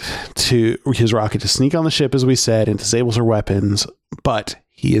rocket to sneak on the ship, as we said, and disables her weapons, but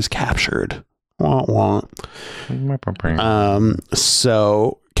he is captured. Wah, wah.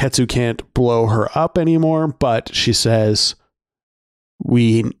 So Ketsu can't blow her up anymore, but she says,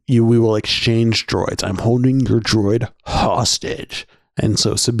 we will exchange droids. I'm holding your droid hostage. And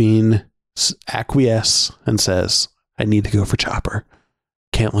so Sabine acquiesces and says, I need to go for Chopper.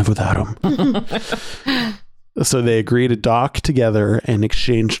 Can't live without him. So they agree to dock together and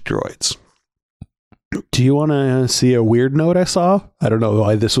exchange droids. Do you want to see a weird note I saw? I don't know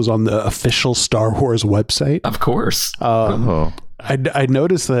why this was on the official Star Wars website. Of course. I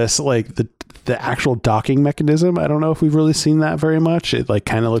noticed this, like the actual docking mechanism. I don't know if we've really seen that very much. It like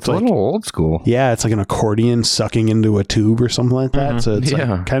kind of looks like a little old school. Yeah, it's like an accordion sucking into a tube or something like that. So it's like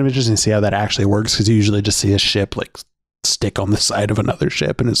kind of interesting to see how that actually works, because you usually just see a ship like stick on the side of another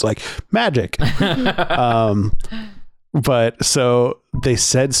ship and it's like magic. But so they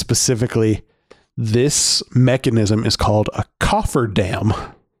said specifically this mechanism is called a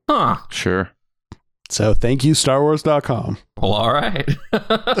cofferdam. Huh. Sure. So thank you, StarWars.com. Well, all right.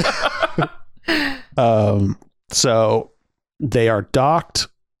 So they are docked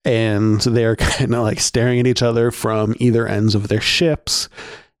and they're kind of like staring at each other from either ends of their ships.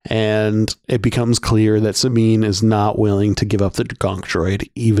 And it becomes clear that Sabine is not willing to give up the gonk droid,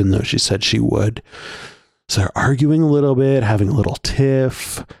 even though she said she would. So they're arguing a little bit, having a little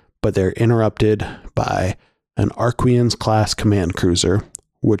tiff, but they're interrupted by an Arqueans class command cruiser,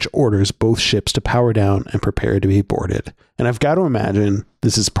 which orders both ships to power down and prepare to be boarded. And I've got to imagine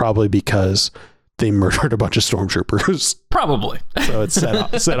this is probably because they murdered a bunch of stormtroopers. Probably. So it set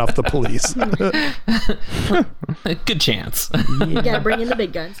off the police. Good chance. You gotta bring in the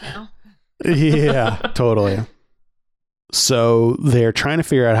big guns now. Yeah, totally. So they're trying to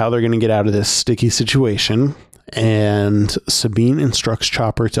figure out how they're going to get out of this sticky situation. And Sabine instructs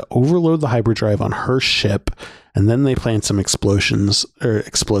Chopper to overload the hyperdrive on her ship. And then they plant some explosives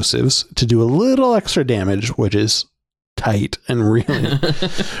to do a little extra damage, which is tight and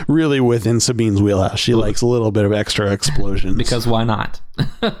really within Sabine's wheelhouse. She likes a little bit of extra explosions. Because why not?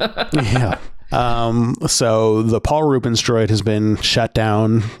 Yeah. So the Paul Rubens droid has been shut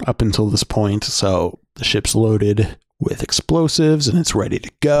down up until this point. So the ship's loaded with explosives and it's ready to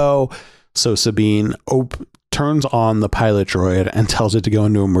go. So Sabine turns on the pilot droid and tells it to go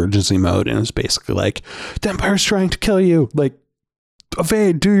into emergency mode. And it's basically like, the Empire's trying to kill you. Like,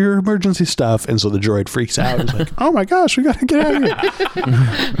 evade, do your emergency stuff. And so the droid freaks out. It's like, oh my gosh, we got to get out of here.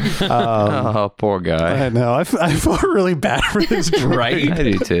 Oh, poor guy. I know. I felt really bad for this droid. Right? I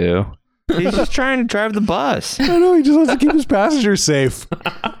do too. He's just trying to drive the bus. I know. He just wants to keep his passengers safe.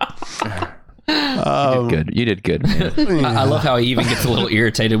 You did good, man. I love how he even gets a little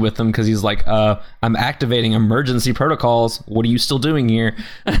irritated with them because he's like, I'm activating emergency protocols. What are you still doing here?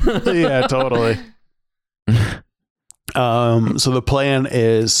 Yeah, totally. So the plan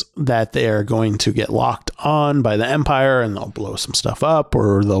is that they're going to get locked on by the Empire and they'll blow some stuff up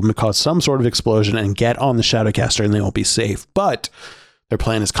or they'll cause some sort of explosion and get on the Shadowcaster and they won't be safe. But their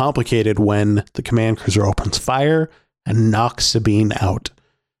plan is complicated when the command cruiser opens fire and knocks Sabine out.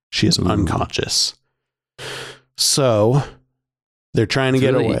 She is unconscious. So they're trying to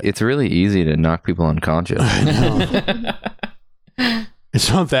get away. It's really easy to knock people unconscious. I know. It's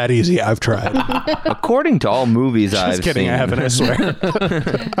not that easy. I've tried. According to all movies I've seen. Just kidding. I haven't, I swear.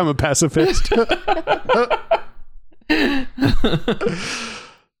 I'm a pacifist.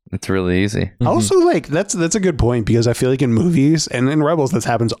 It's really easy. Also, like, that's a good point because I feel like in movies and in Rebels, this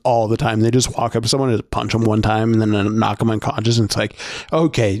happens all the time. They just walk up to someone and just punch them one time and then knock them unconscious. And it's like,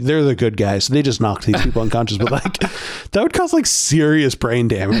 okay, they're the good guys. They just knocked these people unconscious. But like, that would cause like serious brain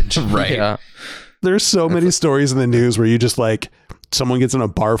damage. Right. Yeah. There's so many stories in the news where you just like, someone gets in a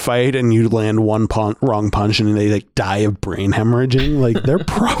bar fight and you land one wrong punch and they like die of brain hemorrhaging. Like they're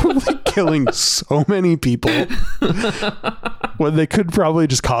probably killing so many people when they could probably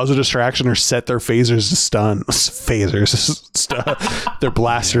just cause a distraction or set their phasers to stun. Their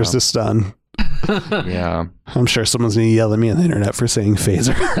blasters to stun. Yeah. I'm sure someone's gonna yell at me on the internet for saying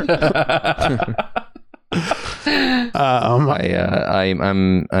phaser.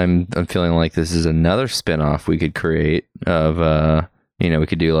 I'm feeling like this is another spin-off we could create of we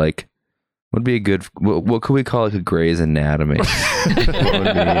could do like what could we call it? A Grey's Anatomy?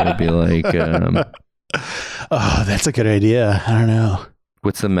 It'd be like oh, that's a good idea. I don't know.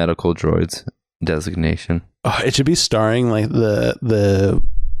 What's the medical droid's designation? Oh, it should be starring like the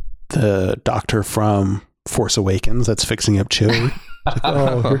doctor from Force Awakens that's fixing up Chewie. Like,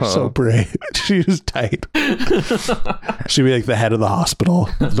 oh, you're so brave. She's tight. She'd be like the head of the hospital,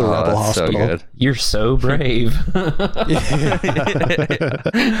 the rebel hospital. So good. You're so brave.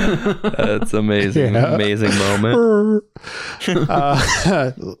 That's amazing. Yeah. Amazing moment.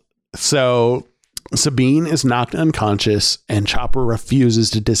 So Sabine is knocked unconscious and Chopper refuses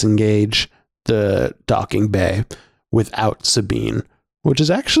to disengage the docking bay without Sabine, which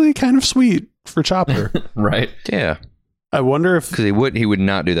is actually kind of sweet for Chopper. Right. Yeah. I wonder if because he would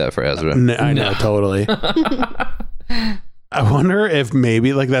not do that for Ezra. I know, totally. I wonder if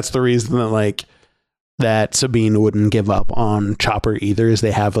maybe like that's the reason that like that Sabine wouldn't give up on Chopper either, is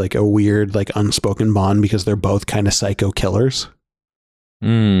they have like a weird like unspoken bond because they're both kind of psycho killers.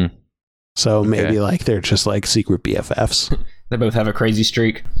 So maybe like they're just like secret BFFs. They both have a crazy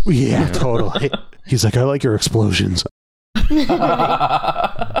streak. Yeah, totally. He's like, I like your explosions. All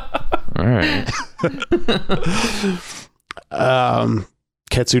right.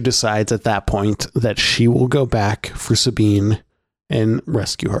 Ketsu decides at that point that she will go back for Sabine and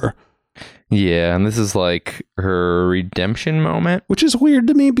rescue her. Yeah, and this is like her redemption moment, which is weird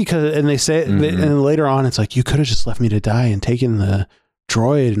to me because, and they say, and later on, it's like, you could have just left me to die and taken the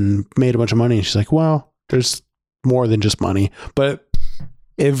droid and made a bunch of money. And she's like, well, there's more than just money. But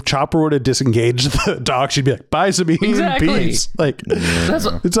if Chopper would have disengaged the dock, she'd be like, bye, Sabine, peace. Like,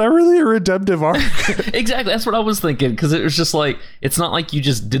 it's not really a redemptive arc. Exactly. That's what I was thinking. Because it was just like, it's not like you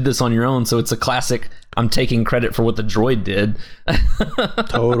just did this on your own. So it's a classic, I'm taking credit for what the droid did.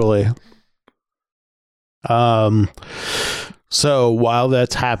 Totally. So while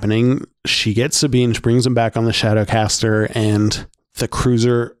that's happening, she gets Sabine, she brings him back on the Shadowcaster, and the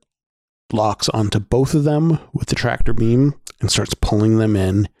cruiser locks onto both of them with the tractor beam and starts pulling them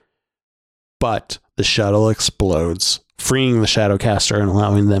in. but the shuttle explodes, freeing the Shadowcaster and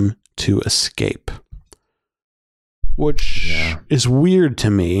allowing them to escape. Which is weird to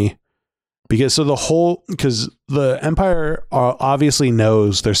me. Because because the Empire obviously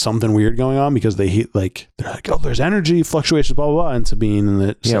knows there's something weird going on because they're like, oh, there's energy fluctuations, blah, blah, blah. And Sabine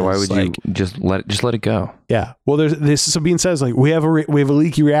why would you just let it go? Yeah. Well, Sabine says like, we have a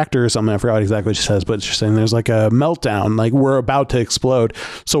leaky reactor or something. I forgot exactly what she says, but she's saying there's like a meltdown, like we're about to explode.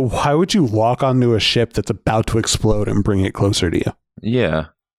 So why would you lock onto a ship that's about to explode and bring it closer to you? Yeah.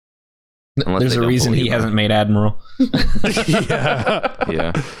 There's a reason he hasn't made Admiral.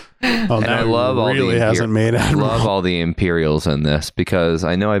 Yeah. Oh, and I love hasn't made Admiral. Love all the Imperials in this because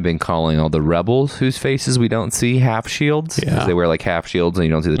I know I've been calling all the rebels whose faces we don't see half shields because they wear like half shields and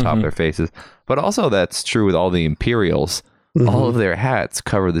you don't see the top of their faces. But also that's true with all the Imperials. All of their hats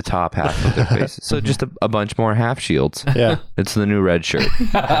cover the top half of their faces. So just a bunch more half shields. Yeah. It's the new red shirt.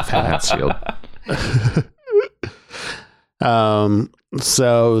 half shield.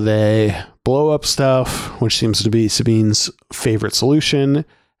 So they blow up stuff, which seems to be Sabine's favorite solution,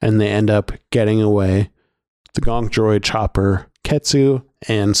 and they end up getting away. The Gonk droid, Chopper, Ketsu,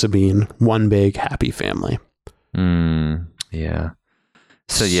 and Sabine, one big happy family. Yeah.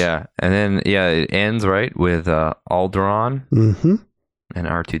 So and then it ends right with Alderaan and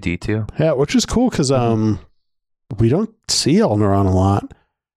R2D2. Yeah, which is cool because we don't see Alderaan a lot.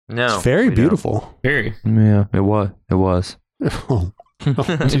 No, it's very beautiful. Very. Yeah, it was.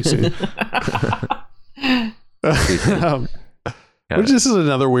 Too soon. Which this is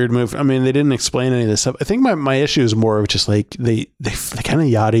another weird move. I mean, they didn't explain any of this stuff. I think my issue is more of just like they kind of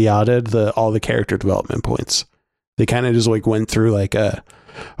yada-yada'd all the character development points. They kind of just like went through like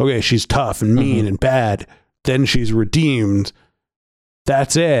okay, she's tough and mean and bad. Then she's redeemed.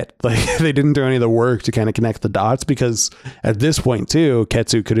 That's it. Like they didn't do any of the work to kind of connect the dots because at this point too,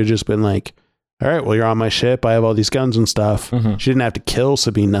 Ketsu could have just been like, all right, well, you're on my ship. I have all these guns and stuff. She didn't have to kill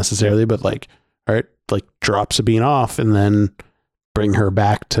Sabine necessarily, but like, all right, like drop Sabine off and then bring her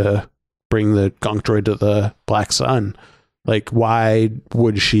back to bring the Gonk droid to the Black Sun. Like, why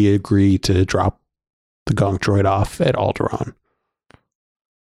would she agree to drop the Gonk droid off at Alderaan?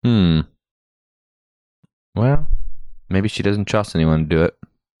 Well, maybe she doesn't trust anyone to do it.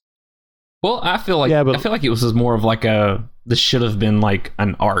 Well, I feel like it was more of like this should have been like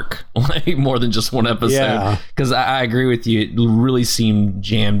an arc, like more than just one episode. Because I agree with you, it really seemed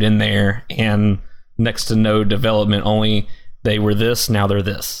jammed in there, and next to no development. Only they were this, now they're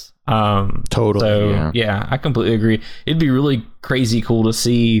this. Totally. So yeah, I completely agree. It'd be really crazy cool to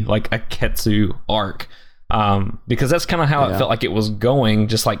see like a Ketsu arc. Because that's kind of how it felt like it was going,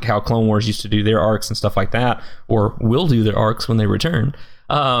 just like how Clone Wars used to do their arcs and stuff like that, or will do their arcs when they return.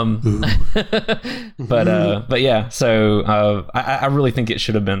 But yeah, so I really think it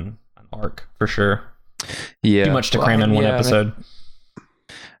should have been an arc for sure. Yeah, too much to cram in one episode.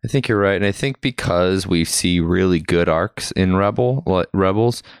 I think you're right, and I think because we see really good arcs in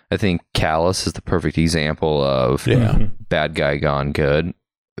Rebels, I think Kallus is the perfect example of bad guy gone good.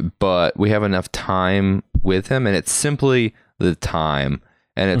 But we have enough time with him, and it's simply the time,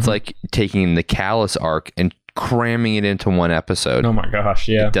 and it's like taking the Kallus arc and cramming it into one episode. Oh my gosh,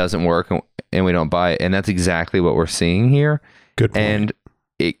 yeah. It doesn't work, and we don't buy it, and that's exactly what we're seeing here. Good point. And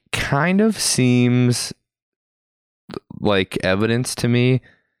it kind of seems like evidence to me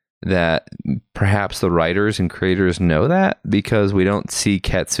that perhaps the writers and creators know that, because we don't see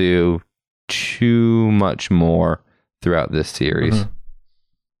Ketsu too much more throughout this series.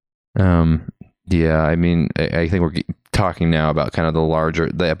 Yeah, I mean, I think we're talking now about kind of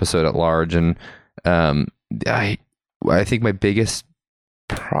the episode at large, and I think my biggest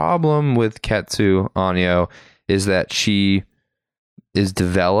problem with Ketsu Onyo is that she is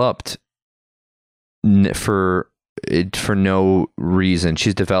developed for no reason.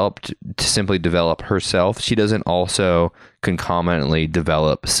 She's developed to simply develop herself. She doesn't also concomitantly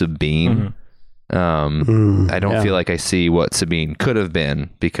develop Sabine. I don't feel like I see what Sabine could have been,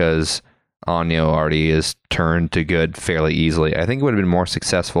 because Onyo already is turned to good fairly easily. I think it would have been more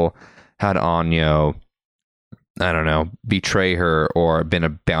successful had Onyo, I don't know, betray her or been a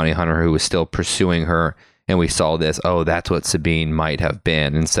bounty hunter who was still pursuing her, and we saw this, oh, that's what Sabine might have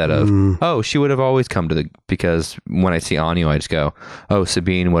been, instead of, oh, she would have always come to because when I see Onyo, I just go, oh,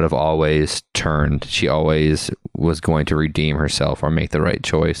 Sabine would have always turned. She always was going to redeem herself or make the right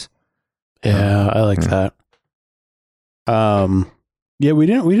choice. Yeah, I like that. Yeah, we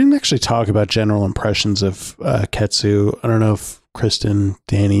didn't actually talk about general impressions of Ketsu. I don't know if Kristen,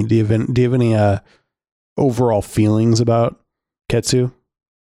 Danny, do you have any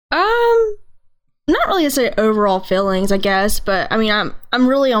not really necessarily overall feelings, I guess, but I mean, I'm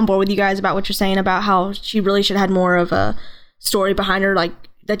really on board with you guys about what you're saying about how she really should have had more of a story behind her, like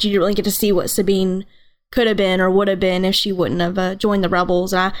that you didn't really get to see what Sabine could have been or would have been if she wouldn't have joined the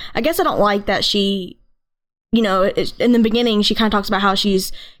rebels. And I guess I don't like that she, you know, in the beginning she kind of talks about how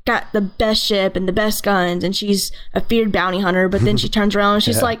she's got the best ship and the best guns and she's a feared bounty hunter, but then she turns around and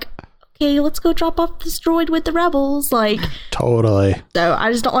she's like, okay, let's go drop off this droid with the rebels. Like, totally. So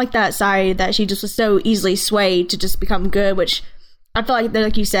I just don't like that side that she just was so easily swayed to just become good, which I feel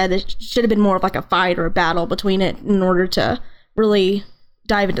like you said, there should have been more of like a fight or a battle between it in order to really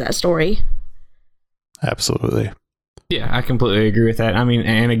dive into that story. Absolutely. Yeah, I completely agree with that. I mean,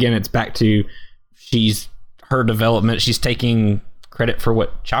 and again, it's back to her development. She's taking credit for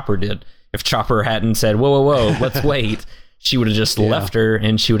what Chopper did. If Chopper hadn't said, whoa, let's wait, she would have just left her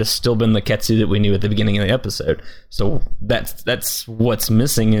and she would have still been the Ketsu that we knew at the beginning of the episode. So that's what's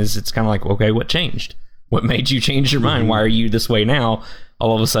missing, is it's kind of like, okay, what changed? What made you change your mind? Why are you this way now?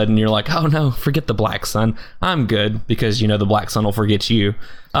 All of a sudden you're like, oh no, forget the Black Sun. I'm good, because you know the Black Sun will forget you.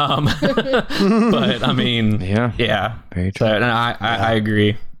 But I mean, yeah. Very true. So, and I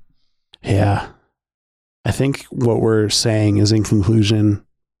agree. Yeah. I think what we're saying is, in conclusion,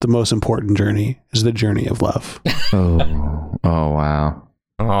 the most important journey is the journey of love. Oh wow.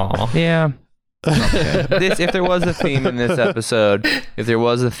 Oh yeah. Okay. If there was a theme in this episode,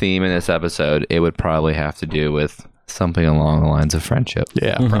 it would probably have to do with something along the lines of friendship.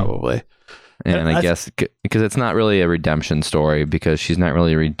 Yeah, probably. And I guess because it's not really a redemption story, because she's not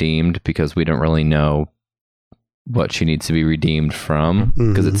really redeemed, because we don't really know what she needs to be redeemed from,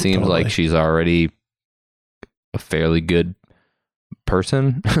 because it seems like she's already a fairly good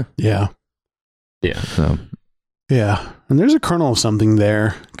person. Yeah. So yeah, and there's a kernel of something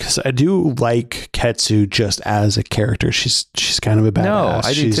there, because I do like Ketsu just as a character. She's kind of a badass. No,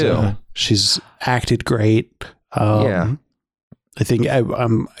 I do too. She's acted great. I think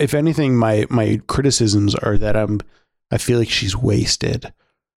if anything, my criticisms are that I feel like she's wasted.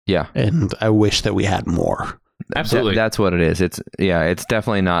 Yeah, and I wish that we had more. Absolutely, that's what it is. It's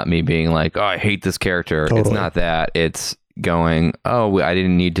definitely not me being like, oh, I hate this character. Totally. It's not that. It's going, oh, I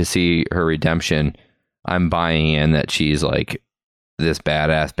didn't need to see her redemption. I'm buying in that she's like this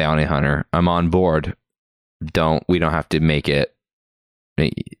badass bounty hunter. I'm on board. We don't have to make it.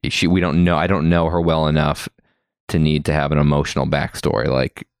 We don't know. I don't know her well enough to need to have an emotional backstory.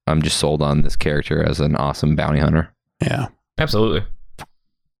 Like, I'm just sold on this character as an awesome bounty hunter. Yeah, absolutely.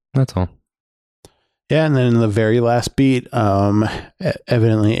 That's all. Yeah, and then in the very last beat,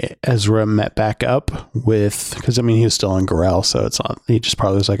 evidently Ezra met back up with, because I mean he was still on Gorel, so it's not. He just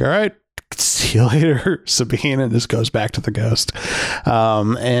probably was like, all right, see you later, Sabine, and just goes back to the Ghost.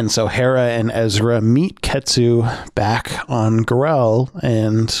 And so Hera and Ezra meet Ketsu back on Gorel,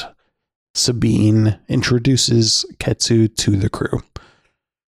 and Sabine introduces Ketsu to the crew.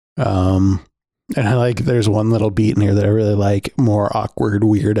 And I like, there's one little beat in here that I really like, more awkward,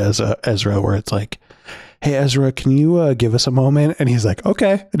 weird as Ezra, where it's like, hey Ezra, can you give us a moment? And he's like,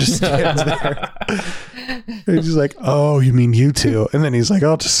 okay, and just stands there. And he's like, oh, you mean you two? And then he's like,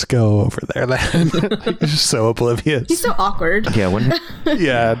 I'll just go over there then. He's just so oblivious. He's so awkward. Yeah,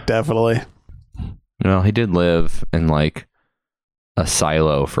 yeah, definitely. Well, he did live in like a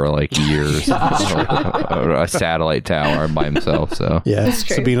silo for like years, or a satellite tower by himself. So yeah,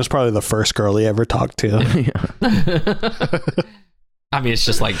 Sabine was probably the first girl he ever talked to. I mean, it's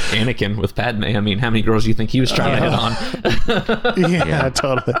just like Anakin with Padme. I mean, how many girls do you think he was trying to hit on? Yeah,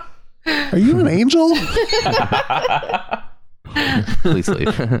 totally. Are you an angel? Please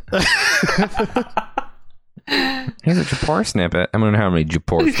leave. Here's a Japor snippet. I don't know how many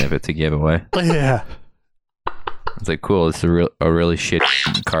Japor snippets to give away. Yeah. It's like, cool, it's a really shit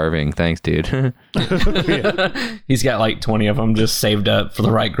carving. Thanks, dude. Yeah. He's got like 20 of them just saved up for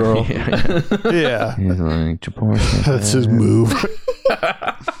the right girl. Yeah. He's like, Japor snippet. That's his move.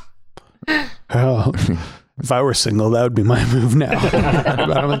 Oh, if I were single, that would be my move now.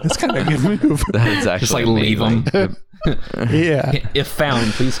 I'm like, that's kind of a good move. That's actually just like leave them. Yeah. If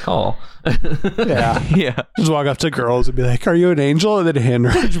found, please call. Yeah. Yeah. Just walk up to girls and be like, are you an angel? And then hand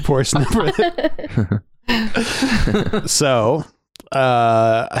her a Japor snippet. So,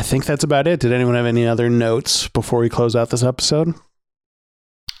 I think that's about it. Did anyone have any other notes before we close out this episode?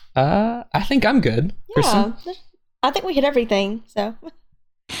 I think I'm good. Yeah, I think we hit everything. So.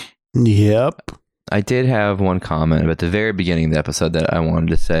 Yep. I did have one comment at the very beginning of the episode that I wanted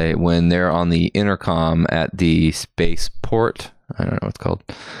to say. When they're on the intercom at the spaceport, I don't know what it's called,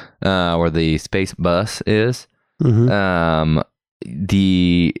 where the space bus is. Mm-hmm.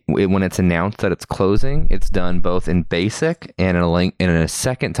 when it's announced that it's closing, it's done both in basic and in a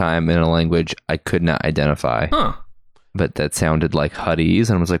second time in a language I could not identify. Huh. But that sounded like Huttese,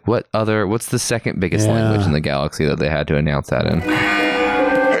 and I was like, what's the second biggest language in the galaxy that they had to announce that in?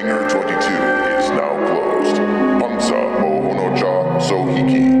 Hangar 22 is now closed. Panza Mohonoja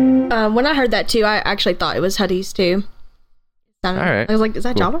Sohiki. When I heard that too, I actually thought it was Huttese too. All right. I was like, is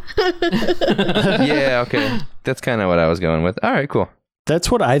that Cool. Java? Yeah, okay. That's kind of what I was going with. All right, cool.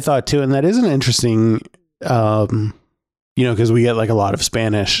 That's what I thought too, and that is an interesting, because we get like a lot of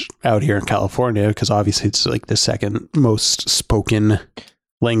Spanish out here in California, because obviously it's like the second most spoken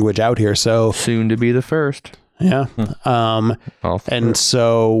language out here. So Soon to be the first. yeah, And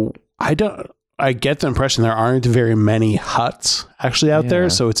so I get the impression there aren't very many huts actually out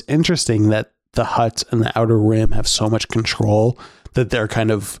there. So it's interesting that the huts and the Outer Rim have so much control that they're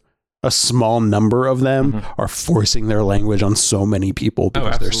kind of a small number of them are forcing their language on so many people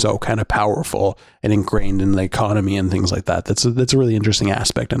because they're so kind of powerful and ingrained in the economy and things like that. That's a really interesting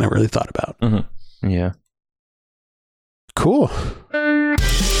aspect I never really thought about. Yeah. Cool.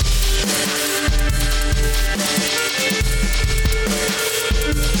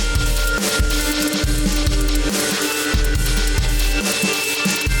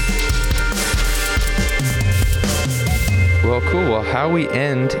 Well, cool. Well, how we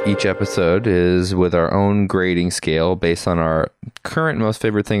end each episode is with our own grading scale based on our current most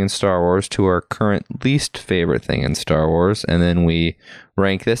favorite thing in Star Wars to our current least favorite thing in Star Wars. And then we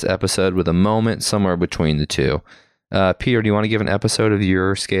rank this episode with a moment somewhere between the two. Peter, do you want to give an episode of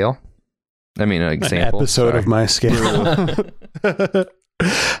your scale? I mean, an example. An episode of my scale.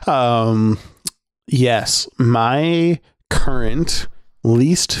 Yes. My current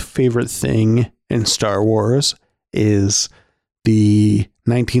least favorite thing in Star Wars is the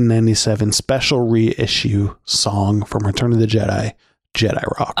 1997 special reissue song from Return of the Jedi, Jedi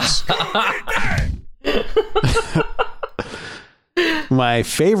Rocks. My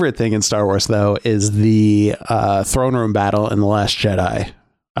favorite thing in Star Wars, though, is the throne room battle in The Last Jedi.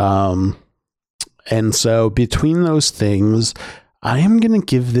 And so between those things, I am going to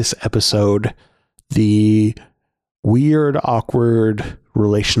give this episode the weird, awkward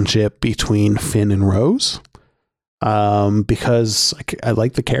relationship between Finn and Rose. Because I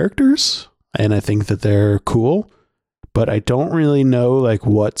like the characters and I think that they're cool, but I don't really know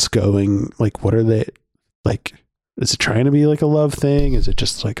what are they like? Is it trying to be like a love thing? Is it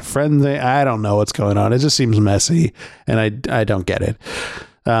just like a friend thing? I don't know what's going on. It just seems messy and I don't get it.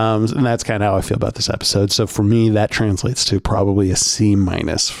 And that's kind of how I feel about this episode. So for me, that translates to probably a C-.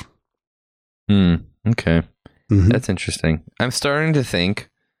 Okay. That's interesting. I'm starting to think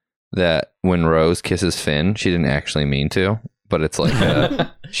that when Rose kisses Finn, she didn't actually mean to, but it's like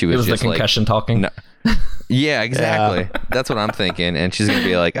she was, it was just the concussion talking. No. Yeah, exactly. That's what I'm thinking, and she's gonna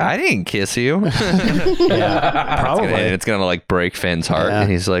be like, "I didn't kiss you." Yeah, probably. It's gonna like break Finn's heart,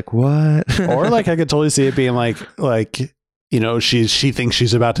 and he's like, "What?" Or I could totally see it being like she thinks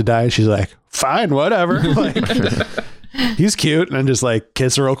she's about to die. She's like, "Fine, whatever." He's cute, and just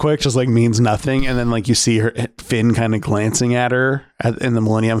kiss her real quick, just means nothing, and then you see Finn kind of glancing at her in the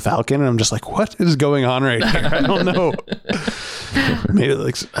Millennium Falcon, and I'm just like, what is going on right here? I don't know. Maybe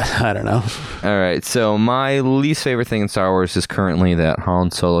I don't know. All right, so my least favorite thing in Star Wars is currently that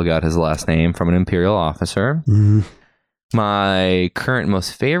Han Solo got his last name from an Imperial officer. My current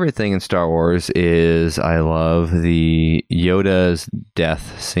most favorite thing in Star Wars is I love the Yoda's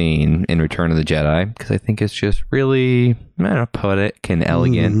death scene in Return of the Jedi, because I think it's just really poetic and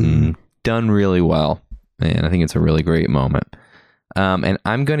elegant and done really well. And I think it's a really great moment. And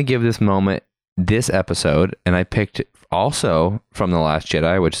I'm going to give this episode, and I picked also from The Last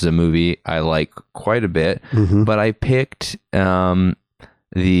Jedi, which is a movie I like quite a bit, but I picked...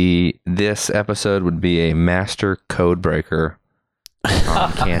 this episode would be a master code breaker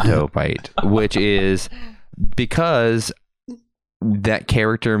on Canto Bight, which is because that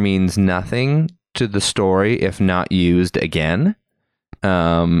character means nothing to the story if not used again,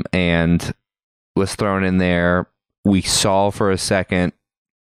 and was thrown in there. We saw for a second,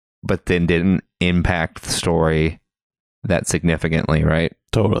 but then didn't impact the story that significantly, right?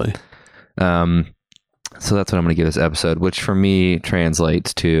 Totally. So that's what I'm going to give this episode, which for me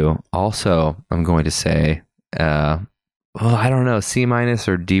translates to also, I'm going to say, I don't know, C-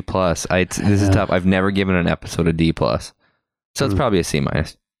 or D+. This is tough. I've never given an episode a D+. So it's probably a C-.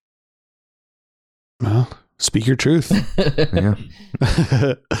 Well, speak your truth. Yeah.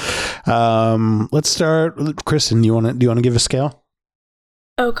 Let's start. Kristen, do you want to give a scale?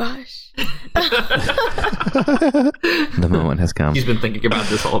 Oh gosh. The moment has come. She's been thinking about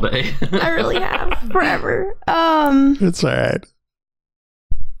this all day. I really have forever. It's all right.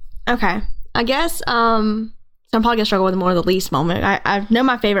 Okay. I guess so I'm probably gonna struggle with more of the least moment. I know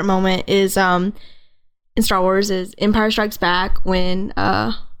my favorite moment is in Star Wars is Empire Strikes Back when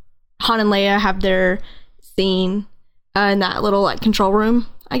Han and Leia have their scene in that little like control room,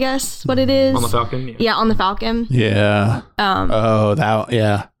 I guess is what it is. On the Falcon? Yeah, on the Falcon. Yeah.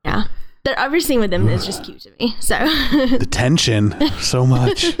 Yeah. Yeah. Every scene with them is just cute to me. So The tension, so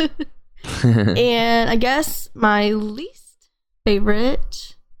much. and I guess my least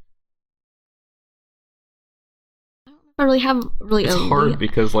favorite. I really have It's hard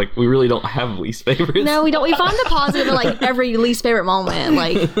because like we really don't have least favorites. No, we don't. We find the positive in like every least favorite moment.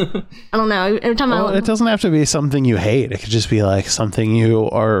 Like I don't know. Every time It doesn't have to be something you hate. It could just be like something you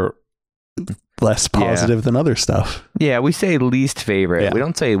are less positive than other stuff. Yeah, we say least favorite. Yeah. We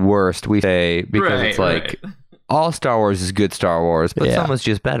don't say worst. We say because it's like all Star Wars is good Star Wars, but some is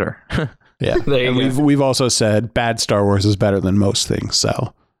just better. Yeah, and we've also said bad Star Wars is better than most things.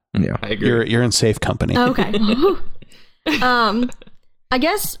 So yeah, I agree. You're in safe company. Okay. I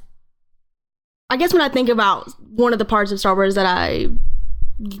guess when I think about one of the parts of Star Wars that I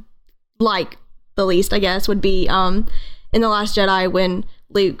like the least, I guess, would be in The Last Jedi when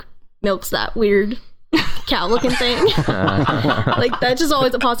Luke milks that weird cow looking thing. Like that just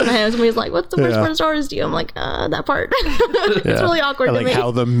always pops in my head when he's like, what's the worst part of Star Wars to you? I'm like, that part. It's really awkward to me. Like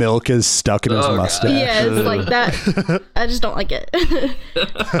how the milk is stuck in his mustache. Yeah, it's like that. I just don't like it.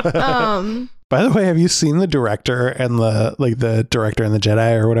 By the way, have you seen the director and the director and the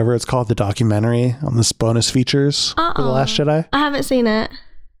Jedi or whatever it's called, the documentary on this bonus features for The Last Jedi? I haven't seen it.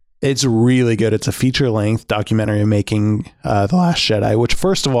 It's really good. It's a feature-length documentary making The Last Jedi, which,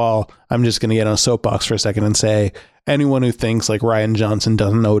 first of all, I'm just going to get on a soapbox for a second and say anyone who thinks like Rian Johnson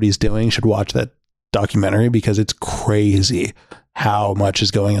doesn't know what he's doing should watch that documentary because it's crazy how much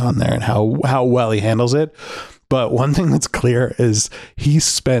is going on there and how well he handles it. But one thing that's clear is he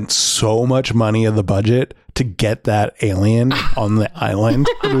spent so much money of the budget to get that alien on the island.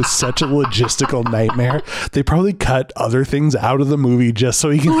 It was such a logistical nightmare. They probably cut other things out of the movie just so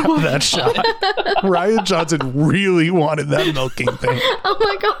he can have that shot. Rian Johnson really wanted that milking thing. Oh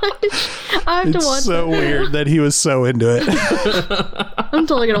my gosh. I have to watch It's so weird that he was so into it. I'm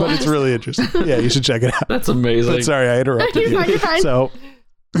totally going to watch it. But it's really interesting. Yeah, you should check it out. That's amazing. But sorry, I interrupted you. You're fine. So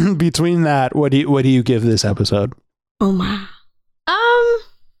between that, what do you give this episode? Oh my. I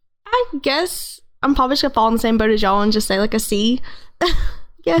guess I'm probably just gonna fall in the same boat as y'all and just say like a C.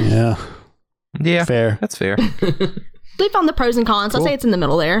 Yeah. Fair. That's fair. We found the pros and cons. Cool. I'll say it's in the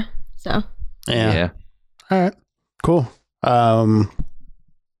middle there. So Yeah. All right. Cool.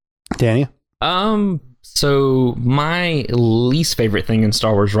 Danny? So my least favorite thing in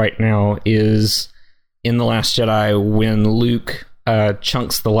Star Wars right now is in The Last Jedi when Luke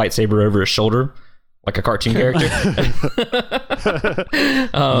chunks the lightsaber over his shoulder like a cartoon character. Like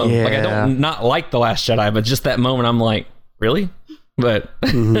I don't not like The Last Jedi, but just that moment I'm like, really? But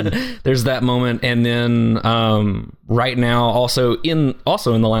there's that moment, and then right now also in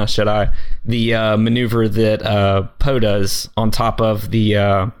The Last Jedi, the maneuver that Poe does on top of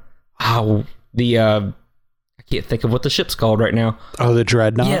the I can't think of what the ship's called right now. Oh, the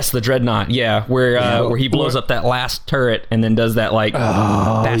Dreadnought? Yes, the Dreadnought. Yeah, where he blows up that last turret and then does that like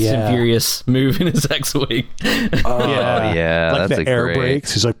Fast and Furious move in his X-Wing. Yeah, like that's the air great.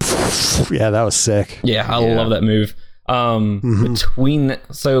 brakes. He's like, yeah, that was sick. Yeah, I love that move.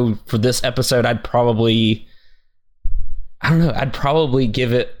 So for this episode, I'd probably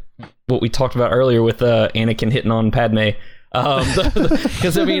give it what we talked about earlier with Anakin hitting on Padme.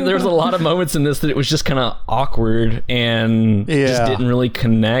 Because I mean, there's a lot of moments in this that it was just kind of awkward and just didn't really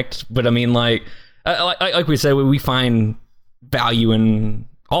connect. But I mean, like we said, we find value in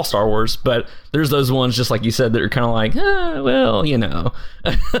all Star Wars, but there's those ones just like you said that are kind of like, well, you know.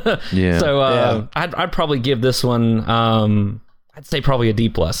 Yeah. So I'd probably give this one. I'd say probably a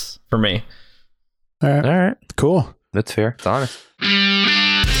D+ for me. All right. Cool. That's fair. It's honest.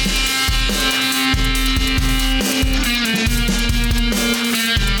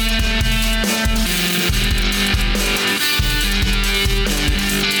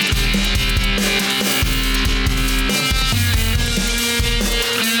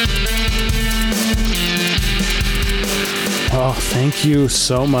 Well, thank you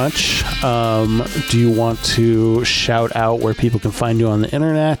so much. Do you want to shout out where people can find you on the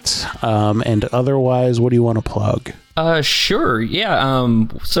internet? And otherwise, what do you want to plug? Sure. Yeah.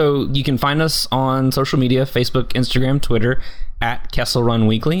 So you can find us on social media, Facebook, Instagram, Twitter, at Kessel Run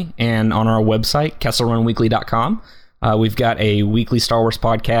Weekly, and on our website, kesselrunweekly.com. We've got a weekly Star Wars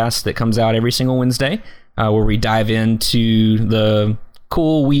podcast that comes out every single Wednesday, where we dive into the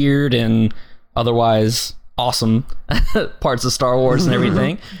cool, weird, and otherwise awesome parts of Star Wars and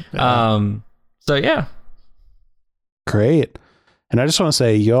everything. So yeah. Great. And I just want to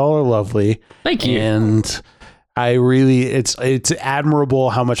say y'all are lovely. Thank you. And I really, it's admirable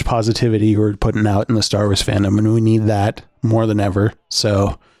how much positivity you're putting out in the Star Wars fandom, and we need that more than ever.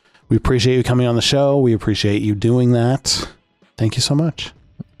 So we appreciate you coming on the show. We appreciate you doing that. Thank you so much.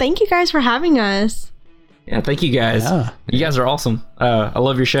 Thank you guys for having us. Yeah, thank you guys. Yeah. You guys are awesome. I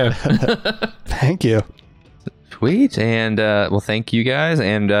love your show. Thank you. Sweet. And well, thank you guys.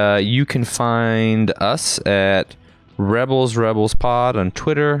 And you can find us at Rebels Pod on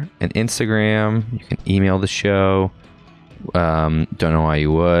Twitter and Instagram. You can email the show. Don't know why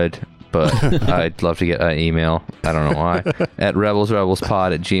you would, but I'd love to get an email. I don't know why. At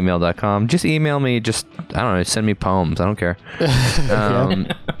rebelspod@gmail.com. Just email me. Just, I don't know, send me poems. I don't care.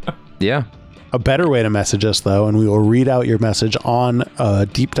 Yeah. A better way to message us, though, and we will read out your message on a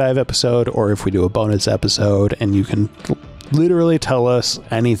deep dive episode, or if we do a bonus episode, and you can literally tell us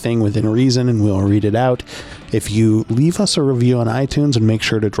anything within reason and we'll read it out. If you leave us a review on iTunes and make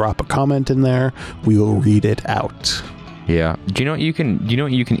sure to drop a comment in there, we will read it out. Yeah. Do you know what you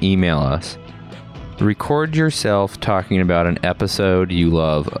can email us? Record yourself talking about an episode you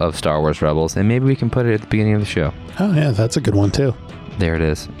love of Star Wars Rebels, and maybe we can put it at the beginning of the show. Oh yeah, that's a good one too. There it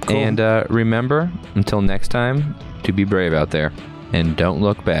is. Cool. And remember, until next time, to be brave out there. And don't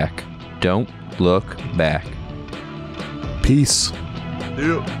look back. Don't look back. Peace.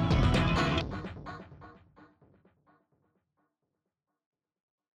 Yeah.